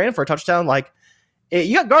 touchdowns and ran for a touchdown. Like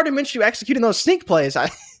you got Gardner Minshew executing those sneak plays.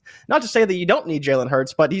 Not to say that you don't need Jalen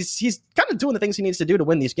Hurts, but he's kind of doing the things he needs to do to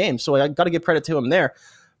win these games. So I got to give credit to him there.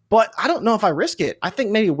 But I don't know if I risk it. I think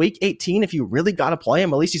maybe week 18, if you really got to play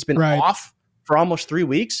him, at least he's been off for almost 3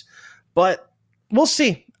 weeks, but we'll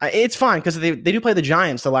see. It's fine because they do play the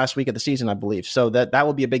Giants the last week of the season, I believe. So that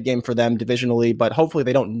will be a big game for them divisionally, but hopefully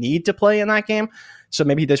they don't need to play in that game. So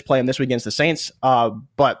maybe he does play him this week against the Saints.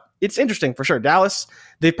 But it's interesting for sure. Dallas,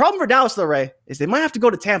 the problem for Dallas though, Ray, is they might have to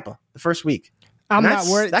go to Tampa the first week. I'm not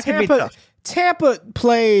worried. That could be tough. Tampa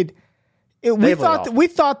played. We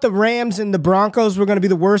thought the Rams and the Broncos were going to be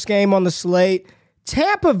the worst game on the slate.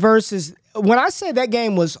 Tampa versus, when I say that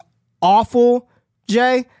game was awful,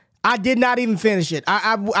 Jay, I did not even finish it.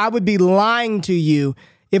 I would be lying to you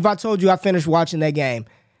if I told you I finished watching that game.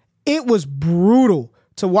 It was brutal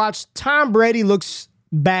to watch. Tom Brady looks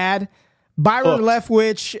bad. Byron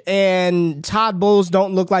Leftwich and Todd Bowles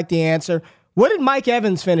don't look like the answer. What did Mike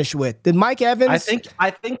Evans finish with? Did Mike Evans?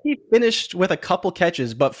 I think he finished with a couple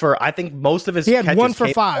catches, but I think most of his he had catches 1 for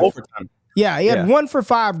came 5 overtime. Yeah, he had 1 for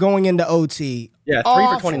 5 going into OT. Yeah,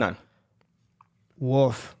 3 for 29.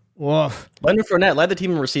 Woof. Leonard Fournette led the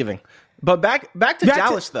team in receiving. But back to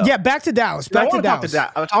Dallas, though. Yeah, back to Dallas. I want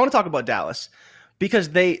to talk about Dallas because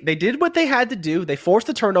they did what they had to do. They forced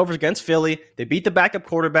the turnovers against Philly. They beat the backup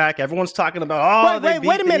quarterback. Everyone's talking about,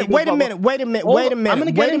 wait a minute. I'm going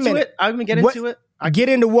to get into it. Get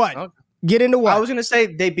into what? Okay. Get into what? I was going to say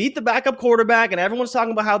they beat the backup quarterback, and everyone's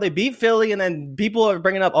talking about how they beat Philly, and then people are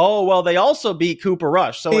bringing up, they also beat Cooper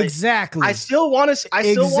Rush. So exactly. I still want to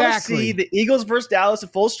see the Eagles versus Dallas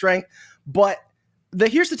at full strength. But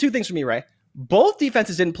here's the two things for me, Ray. Both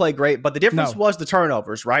defenses didn't play great, but the difference was the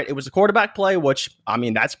turnovers, right? It was the quarterback play, which,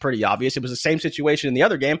 that's pretty obvious. It was the same situation in the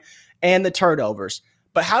other game, and the turnovers.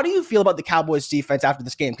 But how do you feel about the Cowboys defense after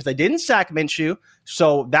this game? Because they didn't sack Minshew,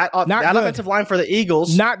 so that offensive line for the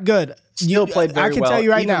Eagles not good. Still played very well. I can tell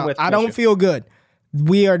you right now, I don't feel good.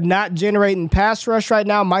 We are not generating pass rush right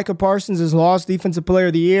now. Micah Parsons has lost Defensive Player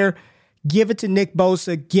of the Year. Give it to Nick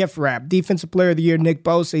Bosa, gift wrap. Defensive Player of the Year, Nick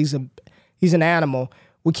Bosa. He's an animal.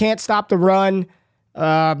 We can't stop the run.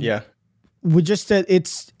 We just they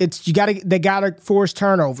gotta force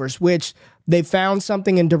turnovers, which they found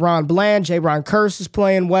something in Deron Bland. Jaron Kearse is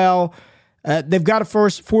playing well. They've got to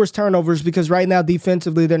force turnovers because right now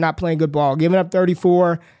defensively they're not playing good ball. Giving up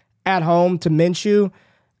 34 at home to Minshew,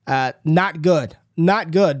 not good.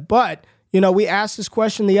 But we asked this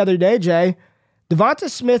question the other day, Jay. Devonta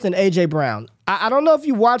Smith and A.J. Brown. I don't know if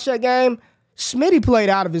you watched that game. Smitty played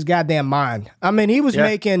out of his goddamn mind. He was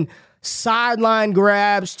making sideline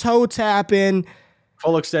grabs, toe tapping.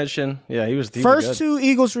 Full extension. Yeah, he was first good. 2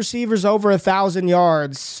 Eagles receivers over 1,000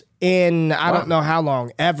 yards in I don't know how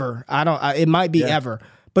long, ever. It might be ever.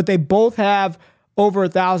 But they both have over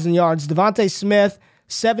 1,000 yards. Devonta Smith,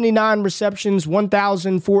 79 receptions,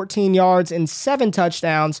 1,014 yards, and 7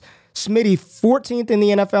 touchdowns. Smitty, 14th in the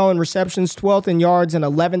NFL in receptions, 12th in yards, and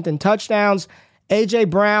 11th in touchdowns. A.J.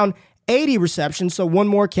 Brown, 80 receptions, so 1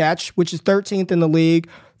 more catch, which is 13th in the league.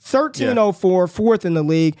 1304, 4th in the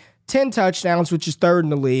league. 10 touchdowns, which is 3rd in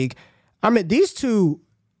the league. These two...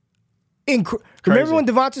 Remember when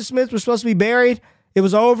Devonta Smith was supposed to be buried? It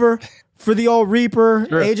was over for the old Reaper.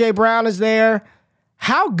 Sure. A.J. Brown is there.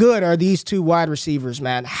 How good are these 2 wide receivers,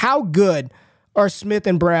 man? How good are Smith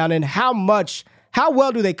and Brown, and how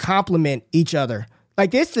well do they complement each other?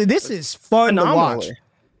 Like, this is fun to watch.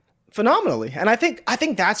 Phenomenally. And I think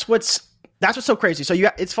that's what's so crazy. So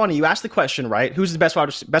it's funny. You asked the question, right? Who's the best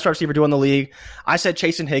wide receiver doing the league? I said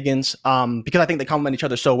Chase and Higgins because I think they complement each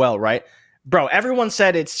other so well, right? Bro, everyone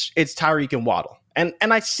said it's Tyreek and Waddle. And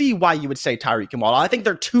I see why you would say Tyreek and Waddle. I think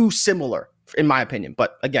they're too similar, in my opinion.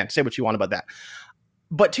 But again, say what you want about that.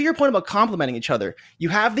 But to your point about complementing each other, you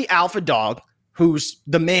have the alpha dog, who's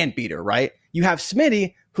the man beater, right? You have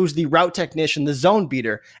Smitty, who's the route technician, the zone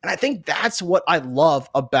beater. And I think that's what I love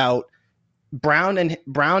about Brown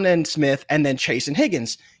and Smith, and then Chase and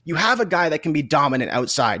Higgins. You have a guy that can be dominant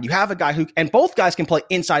outside. You have a guy and both guys can play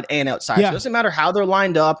inside and outside. Yeah. So it doesn't matter how they're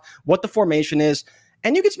lined up, what the formation is.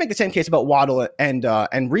 And you can make the same case about Waddle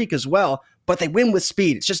and Reek as well, but they win with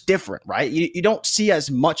speed. It's just different, right? You don't see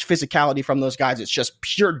as much physicality from those guys. It's just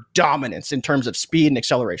pure dominance in terms of speed and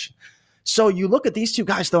acceleration. So you look at these 2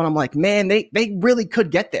 guys, though, and I'm like, man, they really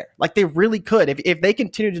could get there. Like, they really could. If they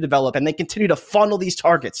continue to develop and they continue to funnel these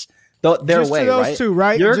targets their just way, to those right? 2,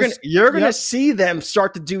 right? You're gonna see them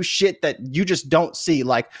start to do shit that you just don't see.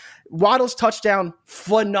 Like Waddle's touchdown,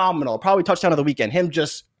 phenomenal. Probably touchdown of the weekend. Him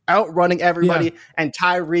just outrunning everybody, and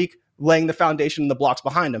Tyreek laying the foundation and the blocks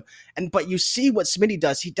behind him. But you see what Smitty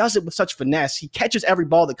does. He does it with such finesse. He catches every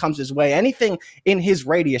ball that comes his way. Anything in his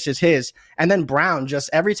radius is his. And then Brown, just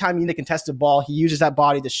every time you need a contested ball, he uses that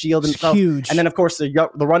body to shield himself. Huge. And then, of course, the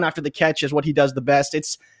run after the catch is what he does the best.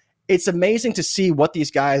 It's amazing to see what these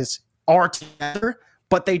guys are together,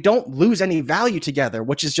 but they don't lose any value together,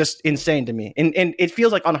 which is just insane to me. And it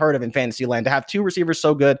feels like unheard of in fantasy land to have 2 receivers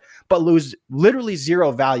so good, but lose literally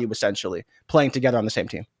 0 value, essentially, playing together on the same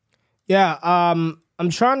team. Yeah, I'm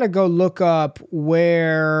trying to go look up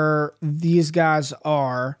where these guys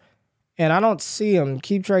are, and I don't see them.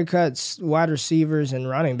 Keep trade cuts, wide receivers, and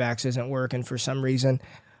running backs isn't working for some reason.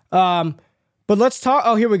 But let's talk.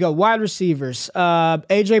 Oh, here we go. Wide receivers.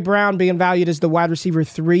 A.J. Brown being valued as the wide receiver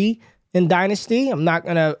 3 in Dynasty. I'm not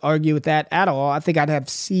going to argue with that at all. I think I'd have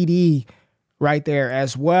CD right there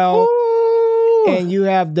as well. Ooh. And you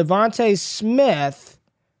have Devonta Smith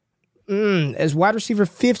as wide receiver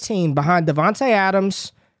 15 behind Devontae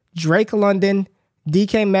Adams, Drake London,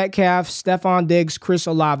 DK Metcalf, Stephon Diggs, Chris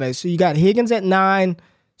Olave. So you got Higgins at 9,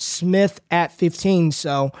 Smith at 15.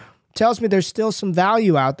 So tells me there's still some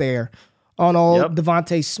value out there on old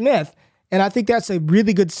Devontae Smith. And I think that's a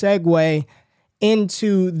really good segue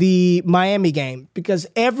into the Miami game because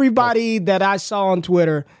everybody that I saw on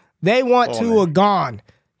Twitter, they want Tua gone.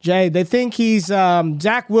 Jay, they think he's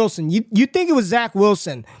Zach Wilson. You think it was Zach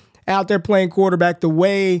Wilson out there playing quarterback the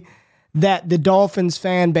way that the Dolphins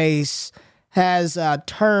fan base has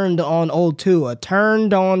turned on old Tua.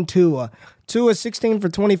 Tua 16 for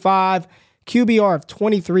 25, QBR of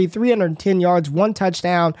 23, 310 yards, 1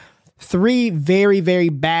 touchdown, 3 very, very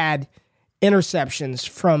bad interceptions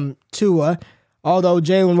from Tua. Although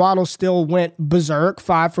Jalen Waddle still went berserk,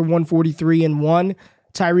 5 for 143 and 1.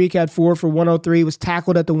 Tyreek had 4 for 103, was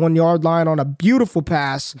tackled at the 1-yard line on a beautiful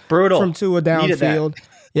pass from Tua downfield.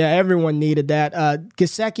 Yeah, everyone needed that.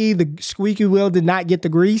 Gesicki, the squeaky wheel, did not get the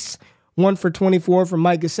grease. 1 for 24 from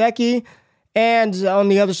Mike Gesicki. And on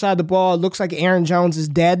the other side of the ball, it looks like Aaron Jones is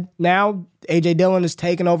dead now. A.J. Dillon is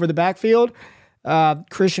taking over the backfield.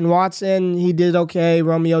 Christian Watson, he did okay.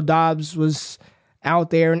 Romeo Doubs was out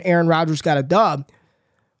there, and Aaron Rodgers got a dub.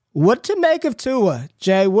 What to make of Tua,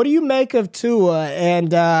 Jay? What do you make of Tua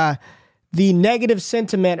and the negative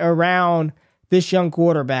sentiment around this young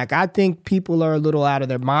quarterback? I think people are a little out of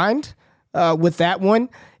their mind with that one.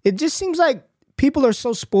 It just seems like people are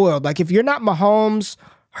so spoiled. Like, if you're not Mahomes,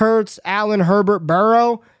 Hurts, Allen, Herbert,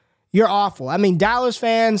 Burrow, you're awful. I mean, Dallas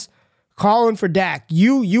fans calling for Dak.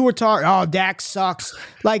 You were talking, oh, Dak sucks.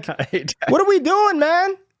 Like, what are we doing,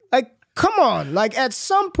 man? Like, come on. Like, at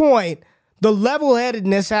some point, the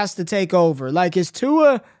level-headedness has to take over. Like, is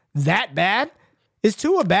Tua that bad? Is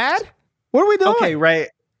Tua bad? What are we doing?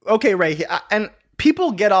 Okay, Ray. And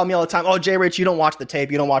people get on me all the time. Oh, Jay Rich, you don't watch the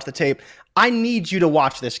tape. I need you to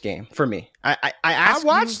watch this game for me. I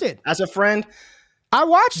watched it as a friend. I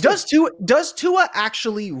watched it. Does Tua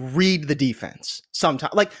actually read the defense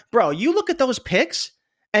sometimes? Like, bro, you look at those picks,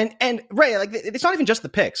 and Ray, like, it's not even just the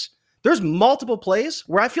picks. There's multiple plays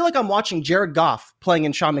where I feel like I'm watching Jared Goff playing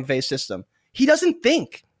in Sean McVay's system. He doesn't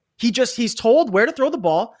think. He's told where to throw the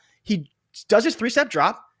ball. He does his 3-step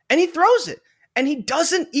drop, and he throws it. And he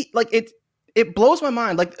doesn't eat, like, it blows my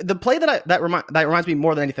mind. Like, the play that reminds me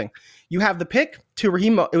more than anything. You have the pick to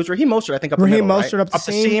Raheem. It was Raheem Mostert, I think, up the middle, Mostert, right? up the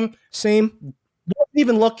seam. Wasn't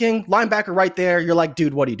even looking, linebacker right there. You're like,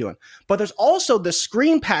 dude, what are you doing? But there's also the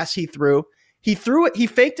screen pass he threw. He threw it. He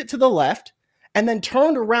faked it to the left and then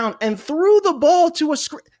turned around and threw the ball to a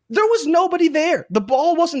screen. There was nobody there. The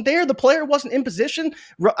ball wasn't there. The player wasn't in position.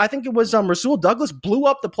 I think it was Rasul Douglas blew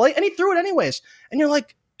up the play and he threw it anyways. And you're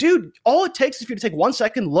like, dude, all it takes is for you to take 1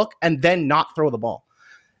 second, look, and then not throw the ball.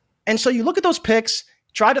 And so you look at those picks.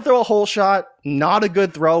 Tried to throw a hole shot, not a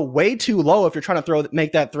good throw, way too low if you're trying to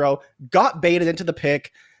make that throw, got baited into the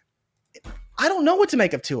pick. I don't know what to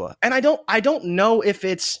make of Tua. And I don't know if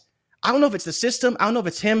it's the system, I don't know if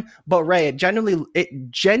it's him, but Ray, it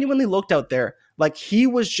genuinely looked out there like he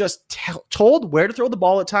was just told where to throw the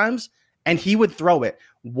ball at times, and he would throw it.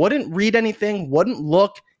 Wouldn't read anything, wouldn't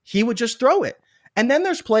look, he would just throw it. And then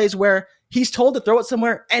there's plays where he's told to throw it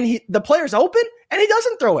somewhere and the player's open and he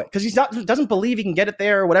doesn't throw it because doesn't believe he can get it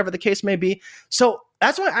there or whatever the case may be. So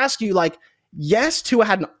that's why I ask you, like, yes, Tua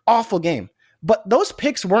had an awful game, but those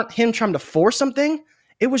picks weren't him trying to force something.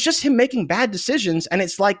 It was just him making bad decisions. And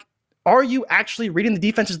it's like, are you actually reading the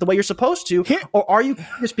defenses the way you're supposed to, or are you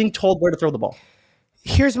just being told where to throw the ball?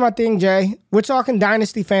 Here's my thing, Jay. We're talking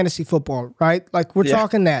dynasty fantasy football, right? Like, we're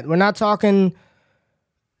talking that. We're not talking...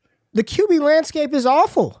 The QB landscape is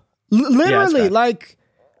awful. Literally, like,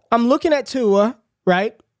 I'm looking at Tua,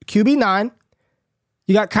 right? QB 9.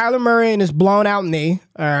 You got Kyler Murray and his blown out knee.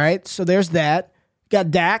 All right, so there's that. You got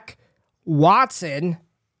Dak, Watson.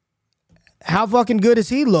 How fucking good has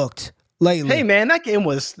he looked lately? Hey man, that game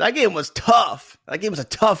was tough. That game was a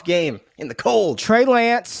tough game in the cold. Trey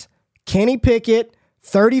Lance, Kenny Pickett,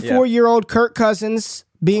 34-year-old Kirk Cousins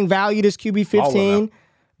being valued as QB 15.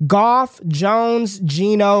 Goff, Jones,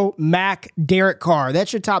 Geno, Mac, Derek Carr.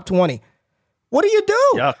 That's your top 20. What do you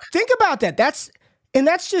do? Yuck. Think about that. That's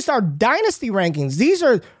just our dynasty rankings. These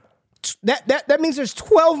are that means there's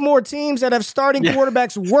 12 more teams that have starting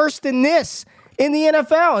quarterbacks worse than this in the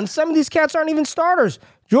NFL, and some of these cats aren't even starters.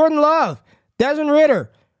 Jordan Love, Desmond Ridder,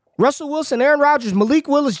 Russell Wilson, Aaron Rodgers, Malik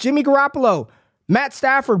Willis, Jimmy Garoppolo, Matt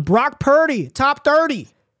Stafford, Brock Purdy, top 30.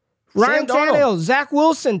 Ryan Tannehill, Zach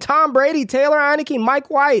Wilson, Tom Brady, Taylor Heineke, Mike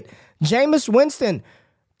White, Jameis Winston,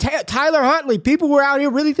 Tyler Huntley. People were out here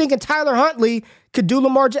really thinking Tyler Huntley could do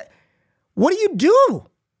Lamar Jackson. What do you do?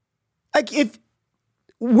 Like,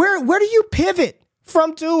 where do you pivot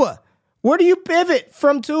from Tua? Where do you pivot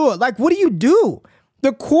from Tua? Like, what do you do?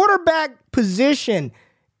 The quarterback position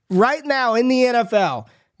right now in the NFL,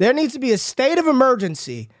 there needs to be a state of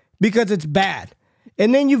emergency because it's bad.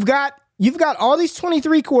 And then you've got all these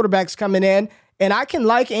 23 quarterbacks coming in, and I can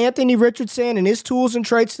like Anthony Richardson and his tools and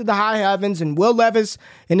traits to the high heavens, and Will Levis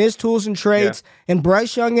and his tools and traits, and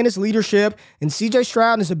Bryce Young and his leadership, and C.J.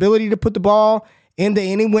 Stroud and his ability to put the ball into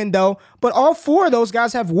any window. But all four of those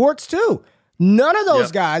guys have warts too. None of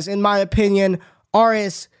those guys, in my opinion, are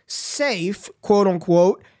as safe, quote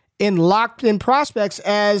unquote, and locked in prospects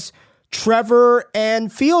as Trevor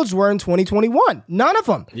and Fields were in 2021. None of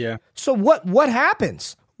them. Yeah. So what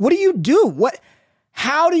happens? What do you do?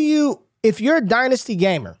 How do you, if you're a dynasty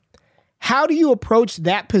gamer, how do you approach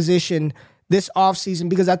that position this offseason?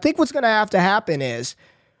 Because I think what's going to have to happen is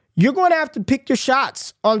you're going to have to pick your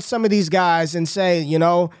shots on some of these guys and say,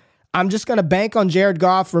 I'm just going to bank on Jared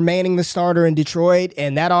Goff remaining the starter in Detroit,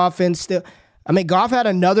 and that offense still. I mean, Goff had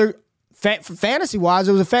another, fantasy-wise,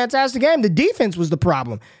 it was a fantastic game. The defense was the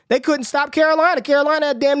problem. They couldn't stop Carolina. Carolina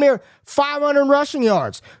had damn near 500 rushing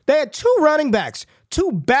yards. They had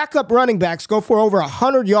two backup running backs go for over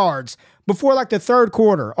 100 yards before like the third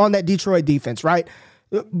quarter on that Detroit defense, right?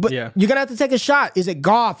 But you're going to have to take a shot. Is it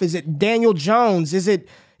Goff? Is it Daniel Jones? Is it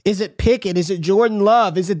Pickett? Is it Jordan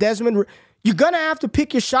Love? Is it Desmond? You're going to have to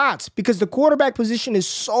pick your shots because the quarterback position is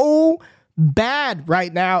so bad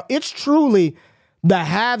right now. It's truly the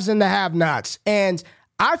haves and the have-nots. And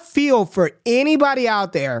I feel for anybody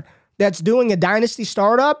out there that's doing a dynasty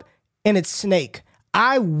startup and it's snake.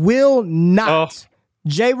 I will not.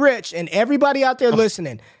 Jay Rich and everybody out there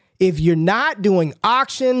listening, if you're not doing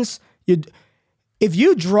auctions, if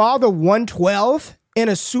you draw the 112 in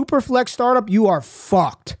a super flex startup, you are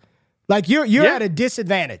fucked. Like you're at a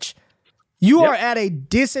disadvantage. You are at a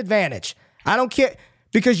disadvantage. I don't care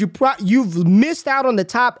because you've missed out on the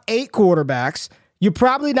top 8 quarterbacks. You're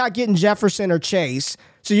probably not getting Jefferson or Chase.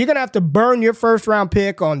 So you're going to have to burn your first round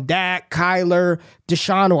pick on Dak, Kyler,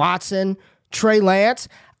 Deshaun Watson, Trey Lance.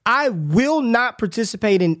 I will not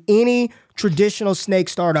participate in any traditional snake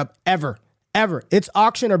startup ever. It's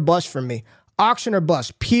auction or bust for me. Auction or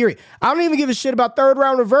bust, period. I don't even give a shit about third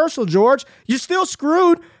round reversal, George. You're still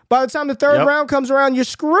screwed. By the time the third round comes around, you're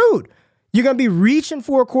screwed. You're going to be reaching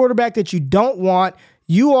for a quarterback that you don't want.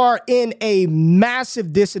 You are in a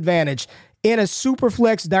massive disadvantage in a super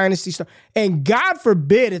flex dynasty start. And God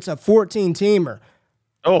forbid it's a 14-teamer.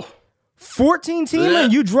 14-teamer,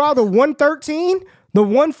 and you draw the 113, the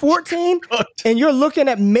 114, and you're looking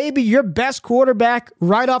at maybe your best quarterback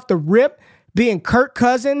right off the rip being Kirk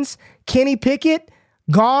Cousins, Kenny Pickett,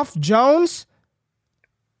 Goff, Jones.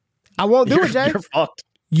 I won't do it, Jay. You're fucked.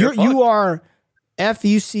 You are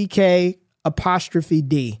F-U-C-K apostrophe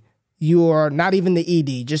D. You are not even the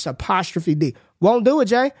ED, just apostrophe D. Won't do it,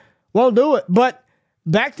 Jay. Won't do it. But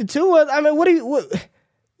back to Tua, I mean, what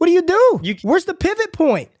do you do? Where's the pivot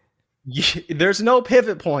point? There's no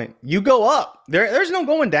pivot point. You go up. There's no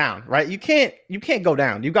going down, right? You can't go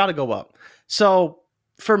down. You got to go up. So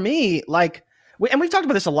for me, and we've talked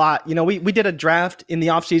about this a lot. We did a draft in the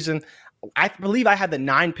offseason. I believe I had the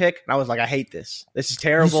 9 pick, and I was like, I hate this. This is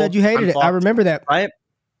terrible. You said you hated it. I remember that. Right?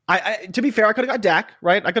 I to be fair, I could have got Dak,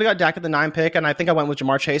 right? I could have got Dak at the 9 pick, and I think I went with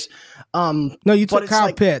Jamar Chase. No, you took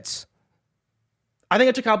Kyle Pitts. I think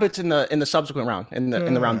I took Kyle Pitts in the subsequent round, in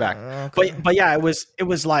the round back. Okay. But yeah, it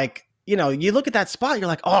was like, you look at that spot, you're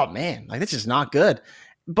like, oh man, like this is not good.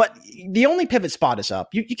 But the only pivot spot is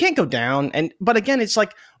up. You can't go down. But again, it's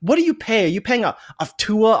like, what do you pay? Are you paying a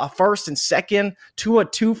Tua, a first and second, Tua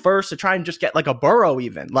 2 first to try and just get like a Burrow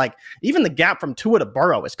even? Like even the gap from Tua to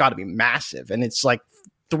Burrow has got to be massive. And it's like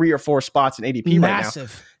 3 or 4 spots in ADP right now. So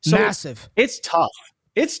massive. It's tough.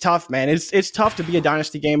 It's tough, man. It's tough to be a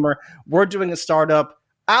dynasty gamer. We're doing a startup.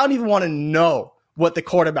 I don't even want to know what the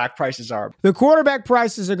quarterback prices are. The quarterback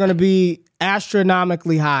prices are going to be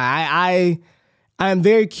astronomically high. I am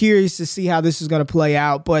very curious to see how this is going to play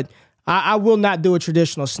out, but I will not do a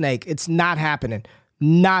traditional snake. It's not happening.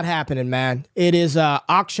 Not happening, man. It is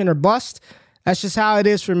auction or bust. That's just how it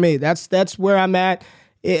is for me. That's where I'm at.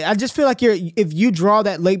 I just feel like if you draw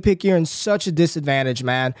that late pick, you're in such a disadvantage,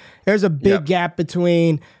 man. There's a big gap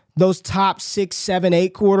between those top 6, 7,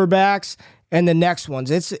 8 quarterbacks and the next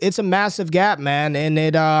ones. It's a massive gap, man. And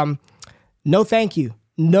no thank you.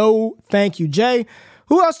 No thank you. Jay,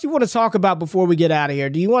 who else do you want to talk about before we get out of here?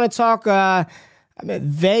 Do you want to talk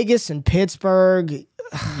Vegas and Pittsburgh?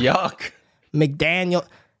 Yuck. McDaniel.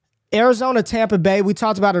 Arizona, Tampa Bay. We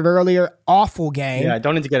talked about it earlier. Awful game. Yeah, I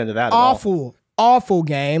don't need to get into that at all. Awful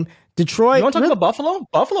game. Detroit. You want to talk about Buffalo?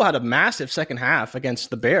 Buffalo had a massive second half against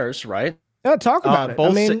the Bears, right? Yeah, talk about it.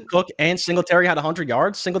 Both Cook and Singletary had 100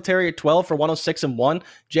 yards. Singletary at 12 for 106 and 1.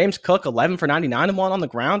 James Cook 11 for 99 and 1 on the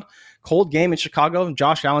ground. Cold game in Chicago.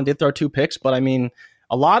 Josh Allen did throw 2 picks, but I mean,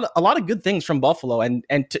 a lot of good things from Buffalo. And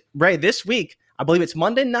Ray, this week, I believe it's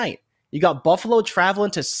Monday night, you got Buffalo traveling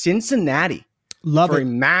to Cincinnati. Love for it. A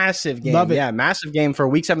massive game. Love it. Yeah, massive game for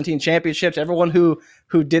Week 17 championships. Everyone who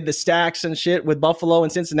did the stacks and shit with Buffalo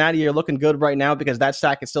and Cincinnati, you're looking good right now because that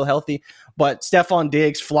stack is still healthy. But Stephon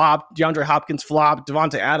Diggs flopped, DeAndre Hopkins flopped,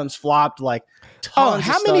 Devontae Adams flopped. Like, tons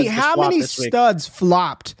how many studs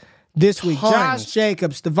flopped this week? Tons. Josh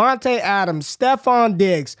Jacobs, Devontae Adams, Stephon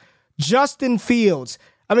Diggs, Justin Fields.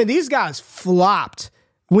 I mean, these guys flopped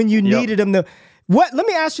when you needed them to. Let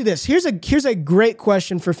me ask you this. Here's a great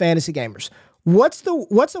question for fantasy gamers. What's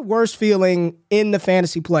the worst feeling in the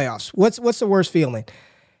fantasy playoffs? What's the worst feeling?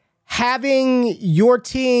 Having your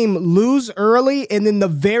team lose early and then the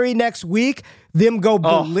very next week them go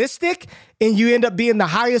ballistic and you end up being the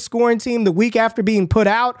highest scoring team the week after being put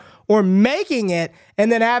out, or making it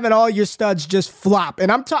and then having all your studs just flop.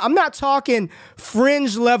 And I'm not talking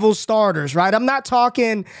fringe level starters, right? I'm not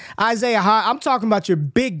talking Isaiah High. I'm talking about your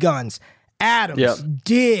big guns. Adams,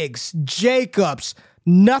 Diggs, Jacobs,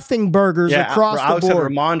 nothing burgers across the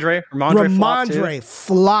board. Ramondre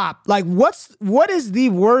flop. Like, what is the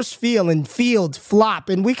worst feeling? Fields flop,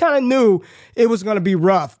 and we kind of knew it was going to be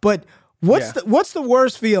rough. But what's the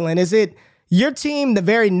worst feeling? Is it your team the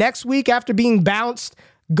very next week after being bounced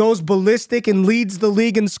goes ballistic and leads the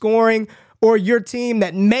league in scoring, or your team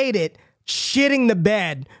that made it shitting the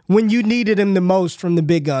bed when you needed him the most from the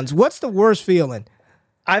big guns? What's the worst feeling?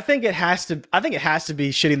 I think it has to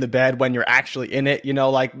be shitting the bed when you're actually in it. You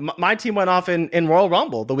know, like my team went off in Royal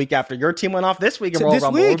Rumble the week after. Your team went off this week in Royal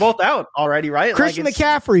Rumble. We're both out already, right? Christian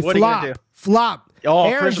McCaffrey, flop. Oh,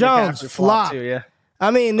 Aaron Christian Jones, McCaffrey flop. Too, yeah.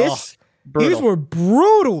 I mean, these were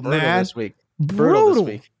brutal, man. This week. Brutal this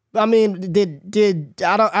week. I mean, did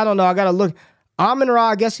I don't know. I gotta look. Amon-Ra,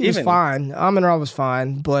 I guess he was fine. Amon-Ra was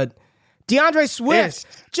fine, but DeAndre Swift,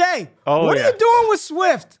 Jay, what are you doing with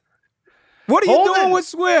Swift? What are you doing with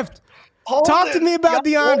Swift? Talk to me about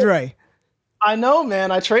DeAndre. I know,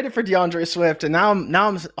 man. I traded for DeAndre Swift, and now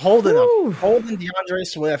I'm holding DeAndre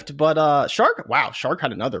Swift. But Shark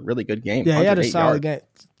had another really good game. Yeah, he had a solid game.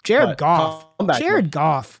 Jared Goff.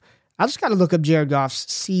 I just got to look up Jared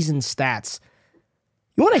Goff's season stats.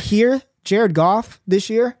 You want to hear Jared Goff this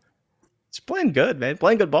year? He's playing good, man.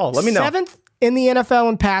 Playing good ball. Let me know. 7th in the NFL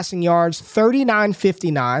in passing yards,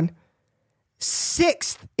 39.59.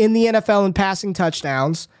 6th in the NFL in passing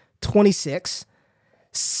touchdowns, 26.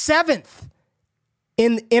 7th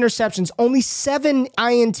in interceptions, only 7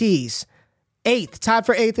 INTs. 8th, tied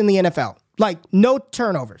for 8th in the NFL. Like, no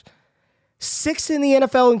turnovers. 6th in the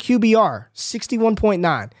NFL in QBR,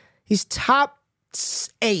 61.9. He's top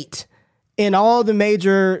 8 in all the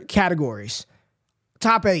major categories.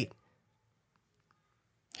 Top 8.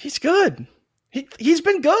 He's good. He's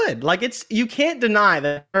been good. Like, you can't deny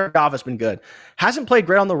that Jared Goff has been good. Hasn't played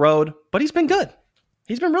great on the road, but he's been good.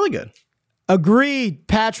 He's been really good. Agreed,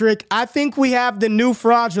 Patrick. I think we have the new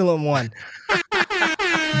fraudulent one.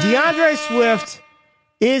 DeAndre Swift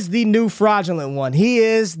is the new fraudulent one. He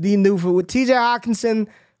is the new with TJ Hawkinson.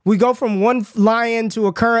 We go from one Lion to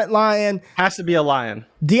a current Lion. Has to be a Lion.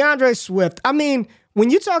 DeAndre Swift. I mean, when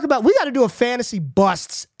you talk about, we got to do a fantasy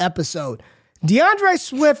busts episode. DeAndre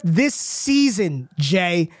Swift this season,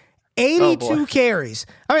 Jay, 82 carries.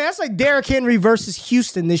 I mean, that's like Derrick Henry versus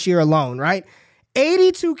Houston this year alone, right?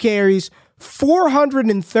 82 carries,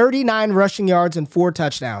 439 rushing yards, and 4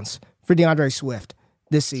 touchdowns for DeAndre Swift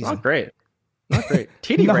this season. Not great.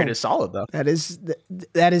 TD rate is solid, though. That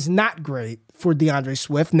is not great for DeAndre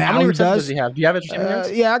Swift. Now how many receptions does he have? Do you have it?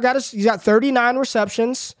 Yeah, he's got 39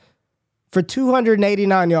 receptions for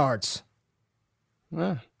 289 yards.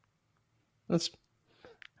 What's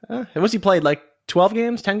he played, like 12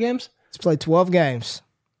 games, 10 games? He's played 12 games.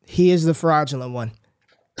 He is the fraudulent one.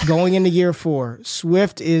 Going into year 4,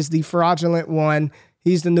 Swift is the fraudulent one.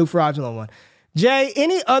 He's the new fraudulent one. Jay,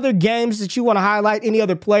 any other games that you want to highlight? Any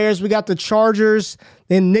other players? We got the Chargers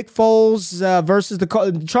and Nick Foles versus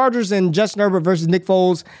the Chargers and Justin Herbert versus Nick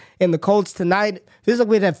Foles and the Colts tonight. Feels like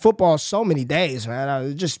we've had football so many days,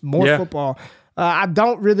 man. Just more football.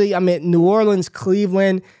 New Orleans,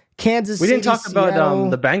 Cleveland, Kansas City, we didn't talk Seattle.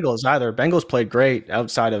 About the Bengals either. Bengals played great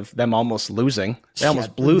outside of them almost losing. They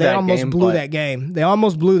almost blew that game. They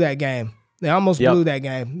almost blew that game.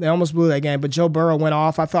 But Joe Burrow went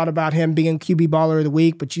off. I thought about him being QB baller of the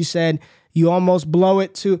week, but you said you almost blow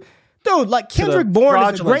it to... Dude, like Kendrick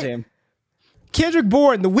Bourne is a great... Team. Kendrick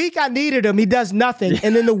Bourne, the week I needed him, he does nothing.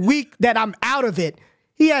 And then the week that I'm out of it,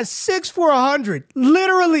 He has 6 for 100.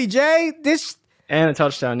 Literally, Jay. And a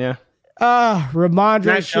touchdown, yeah.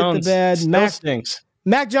 Ramondre shit the bed. Still stinks.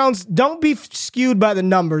 Mac Jones, don't be skewed by the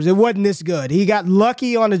numbers. It wasn't this good. He got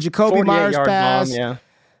lucky on a Jacoby Myers pass.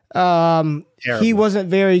 Bomb, yeah. He wasn't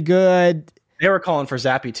very good. They were calling for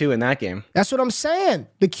Zappy, too, in that game. That's what I'm saying.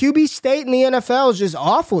 The QB state in the NFL is just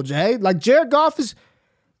awful, Jay. Like, Jared Goff is...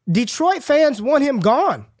 Detroit fans want him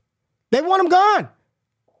gone. They want him gone.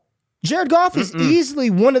 Jared Goff is easily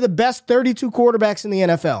one of the best 32 quarterbacks in the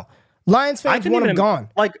NFL. Lions fans want him gone.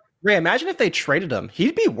 Like, Ray, imagine if they traded him.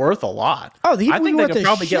 He'd be worth a lot. Oh, I think they could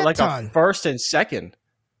probably get like a first and second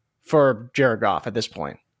for Jared Goff at this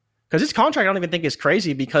point. Because his contract, I don't even think is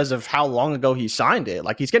crazy because of how long ago he signed it.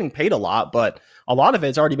 Like, he's getting paid a lot, but a lot of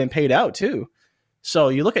it's already been paid out too. So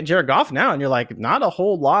you look at Jared Goff now and you're like, not a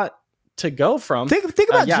whole lot to go from. Think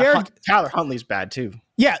about Jared. Tyler Huntley's bad too.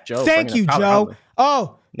 Yeah, thank you, Joe. Huntley.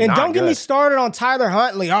 Oh, and don't get me started on Tyler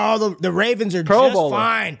Huntley. Oh, the Ravens are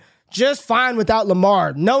fine. Just fine without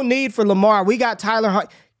Lamar. No need for Lamar. We got Tyler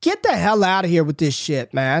Huntley. Get the hell out of here with this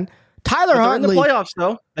shit, man. Tyler Huntley. They're in the playoffs,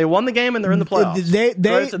 though. They won the game and they're in the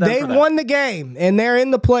playoffs. They won the game and they're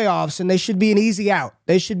in the playoffs and they should be an easy out.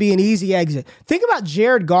 They should be an easy exit. Think about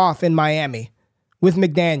Jared Goff in Miami with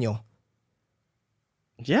McDaniel.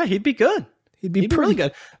 Yeah, he'd be good. He'd be really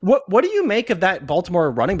good. What do you make of that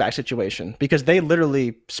Baltimore running back situation? Because they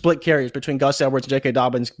literally split carries between Gus Edwards and J.K.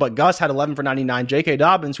 Dobbins, but Gus had 11 for 99. J.K.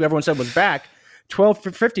 Dobbins, who everyone said was back, 12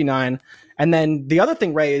 for 59. And then the other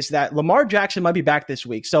thing, Ray, is that Lamar Jackson might be back this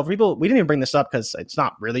week. So people, we didn't even bring this up because it's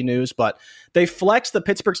not really news, but they flexed the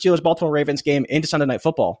Pittsburgh Steelers-Baltimore Ravens game into Sunday Night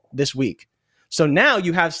Football this week. So now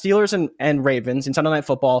you have Steelers and Ravens in Sunday Night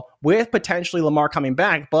Football with potentially Lamar coming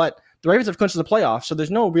back, but the Ravens have clinched the playoffs, so there's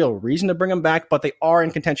no real reason to bring them back, but they are in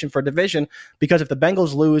contention for a division because if the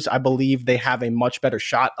Bengals lose, I believe they have a much better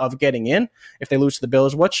shot of getting in. If they lose to the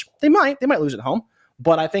Bills, which they might lose at home.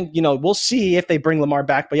 But I think, we'll see if they bring Lamar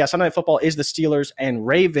back. But yeah, Sunday Night Football is the Steelers and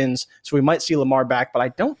Ravens, so we might see Lamar back, but I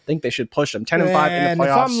don't think they should push him. 10-5 in the playoffs.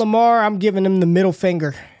 If I'm Lamar, I'm giving him the middle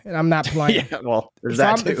finger, and I'm not playing. Yeah, well, there's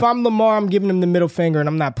that too. If I'm Lamar, I'm giving him the middle finger, and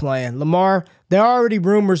I'm not playing. Lamar, there are already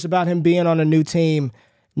rumors about him being on a new team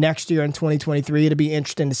next year in 2023. It'll be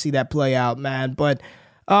interesting to see that play out, man. But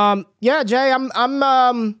yeah, Jay, I'm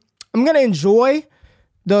gonna enjoy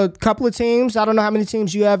the couple of teams. I don't know how many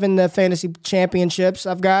teams you have in the fantasy championships.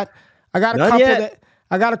 I got a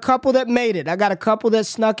couple that made it. I got a couple that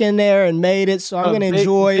snuck in there and made it. So I'm gonna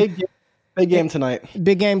enjoy big game tonight.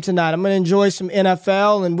 Big game tonight. I'm gonna enjoy some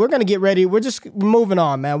NFL, and we're gonna get ready. We're just moving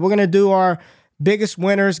on, man. We're gonna do our biggest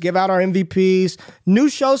winners, give out our MVPs, new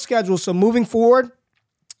show schedule. So moving forward,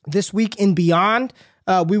 this week and beyond,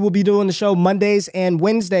 we will be doing the show Mondays and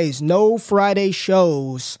Wednesdays. No Friday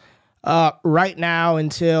shows right now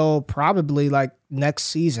until probably like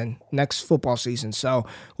next football season. So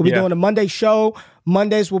we'll be doing a Monday show.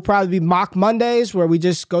 Mondays will probably be mock Mondays, where we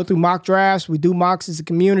just go through mock drafts. We do mocks as a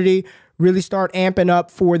community, really start amping up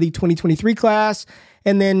for the 2023 class.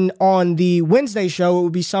 And then on the Wednesday show, it will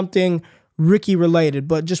be something rookie related,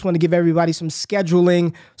 but just want to give everybody some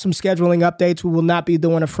scheduling updates. We will not be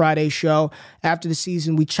doing a Friday show after the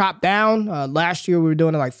season. We chopped down. Last year we were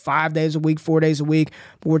doing it like 5 days a week, 4 days a week,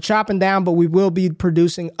 but we're chopping down, but we will be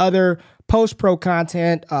producing other post-pro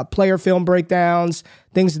content, player film breakdowns,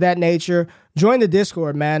 things of that nature. Join the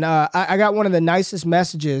Discord, man. I got one of the nicest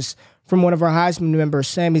messages from one of our Heisman members,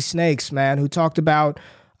 Sammy Snakes, man, who talked about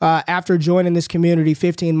after joining this community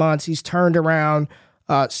 15 months, he's turned around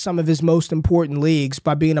some of his most important leagues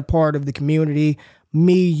by being a part of the community.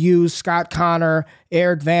 Me, you, Scott Connor,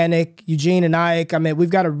 Eric Vanek, Eugene and Ike. I mean, we've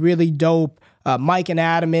got a really dope Mike and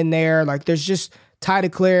Adam in there. Like, there's just Ty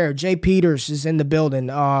DeClaire, Jay Peters is in the building.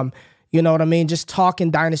 You know what I mean? Just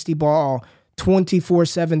talking dynasty ball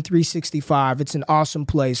 24/7, 365. It's an awesome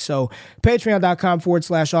place. So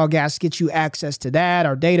patreon.com/allgas gets you access to that,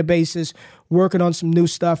 our databases, working on some new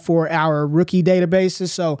stuff for our rookie databases.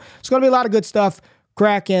 So it's going to be a lot of good stuff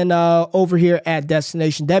cracking over here at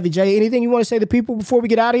Destination Devy. Jay, anything you want to say to people before we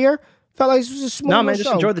get out of here? Felt like this was a small No, man, just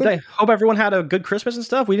enjoyed the day. Hope everyone had a good Christmas and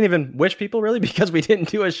stuff. We didn't even wish people, really, because we didn't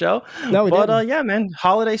do a show. No, we didn't. But yeah, man,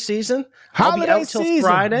 holiday season. Holiday I'll be out season. till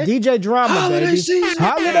Friday. DJ Drama, holiday baby. Season.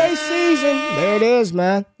 Holiday season. There it is,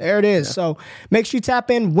 man. There it is. Yeah. So make sure you tap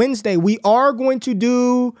in Wednesday. We are going to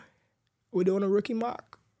do, we're doing a rookie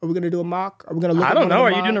mock. Are we going to do a mock? Are we going to look I don't know.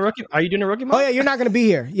 Are you doing a rookie mock? Oh, yeah, you're not going to be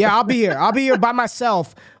here. Yeah, I'll be here. I'll be here by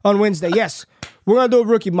myself on Wednesday. Yes. we're going to do a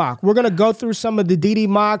rookie mock. We're going to go through some of the DD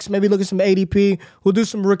mocks, maybe look at some ADP. We'll do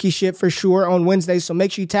some rookie shit for sure on Wednesday, so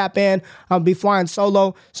make sure you tap in. I'll be flying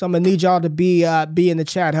solo, so I'm going to need y'all to be in the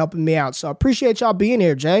chat helping me out. So I appreciate y'all being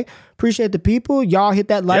here, Jay. Appreciate the people. Y'all hit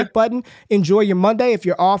that like button. Enjoy your Monday. If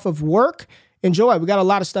you're off of work, enjoy. We got a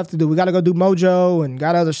lot of stuff to do. We got to go do Mojo and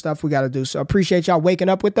got other stuff we got to do. So appreciate y'all waking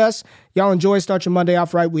up with us. Y'all enjoy. Start your Monday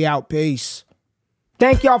off right. We out. Peace.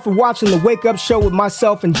 Thank y'all for watching the Wake Up Show with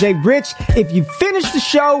myself and Jay Rich. If you finished the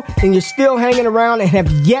show and you're still hanging around and have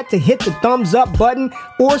yet to hit the thumbs up button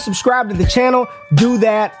or subscribe to the channel, do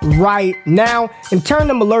that right now and turn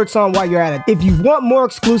them alerts on while you're at it. If you want more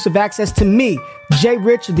exclusive access to me, Jay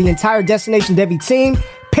Rich, the entire Destination Devy team,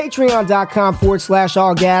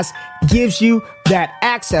 patreon.com/allgas gives you that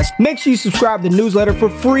access. Make sure you subscribe to the newsletter for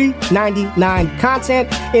free 99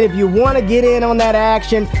 content. And if you want to get in on that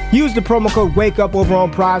action, use the promo code WAKEUP over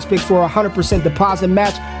on PrizePicks for a 100% deposit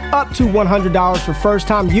match up to $100 for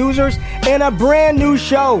first-time users. And a brand new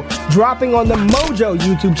show dropping on the Mojo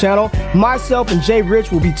YouTube channel. Myself and Jay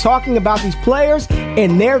Rich will be talking about these players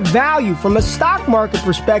and their value from a stock market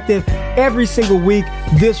perspective every single week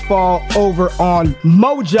this fall over on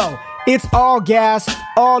Mojo. It's all gas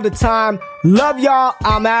all the time. Love y'all.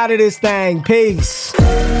 I'm out of this thing. Peace.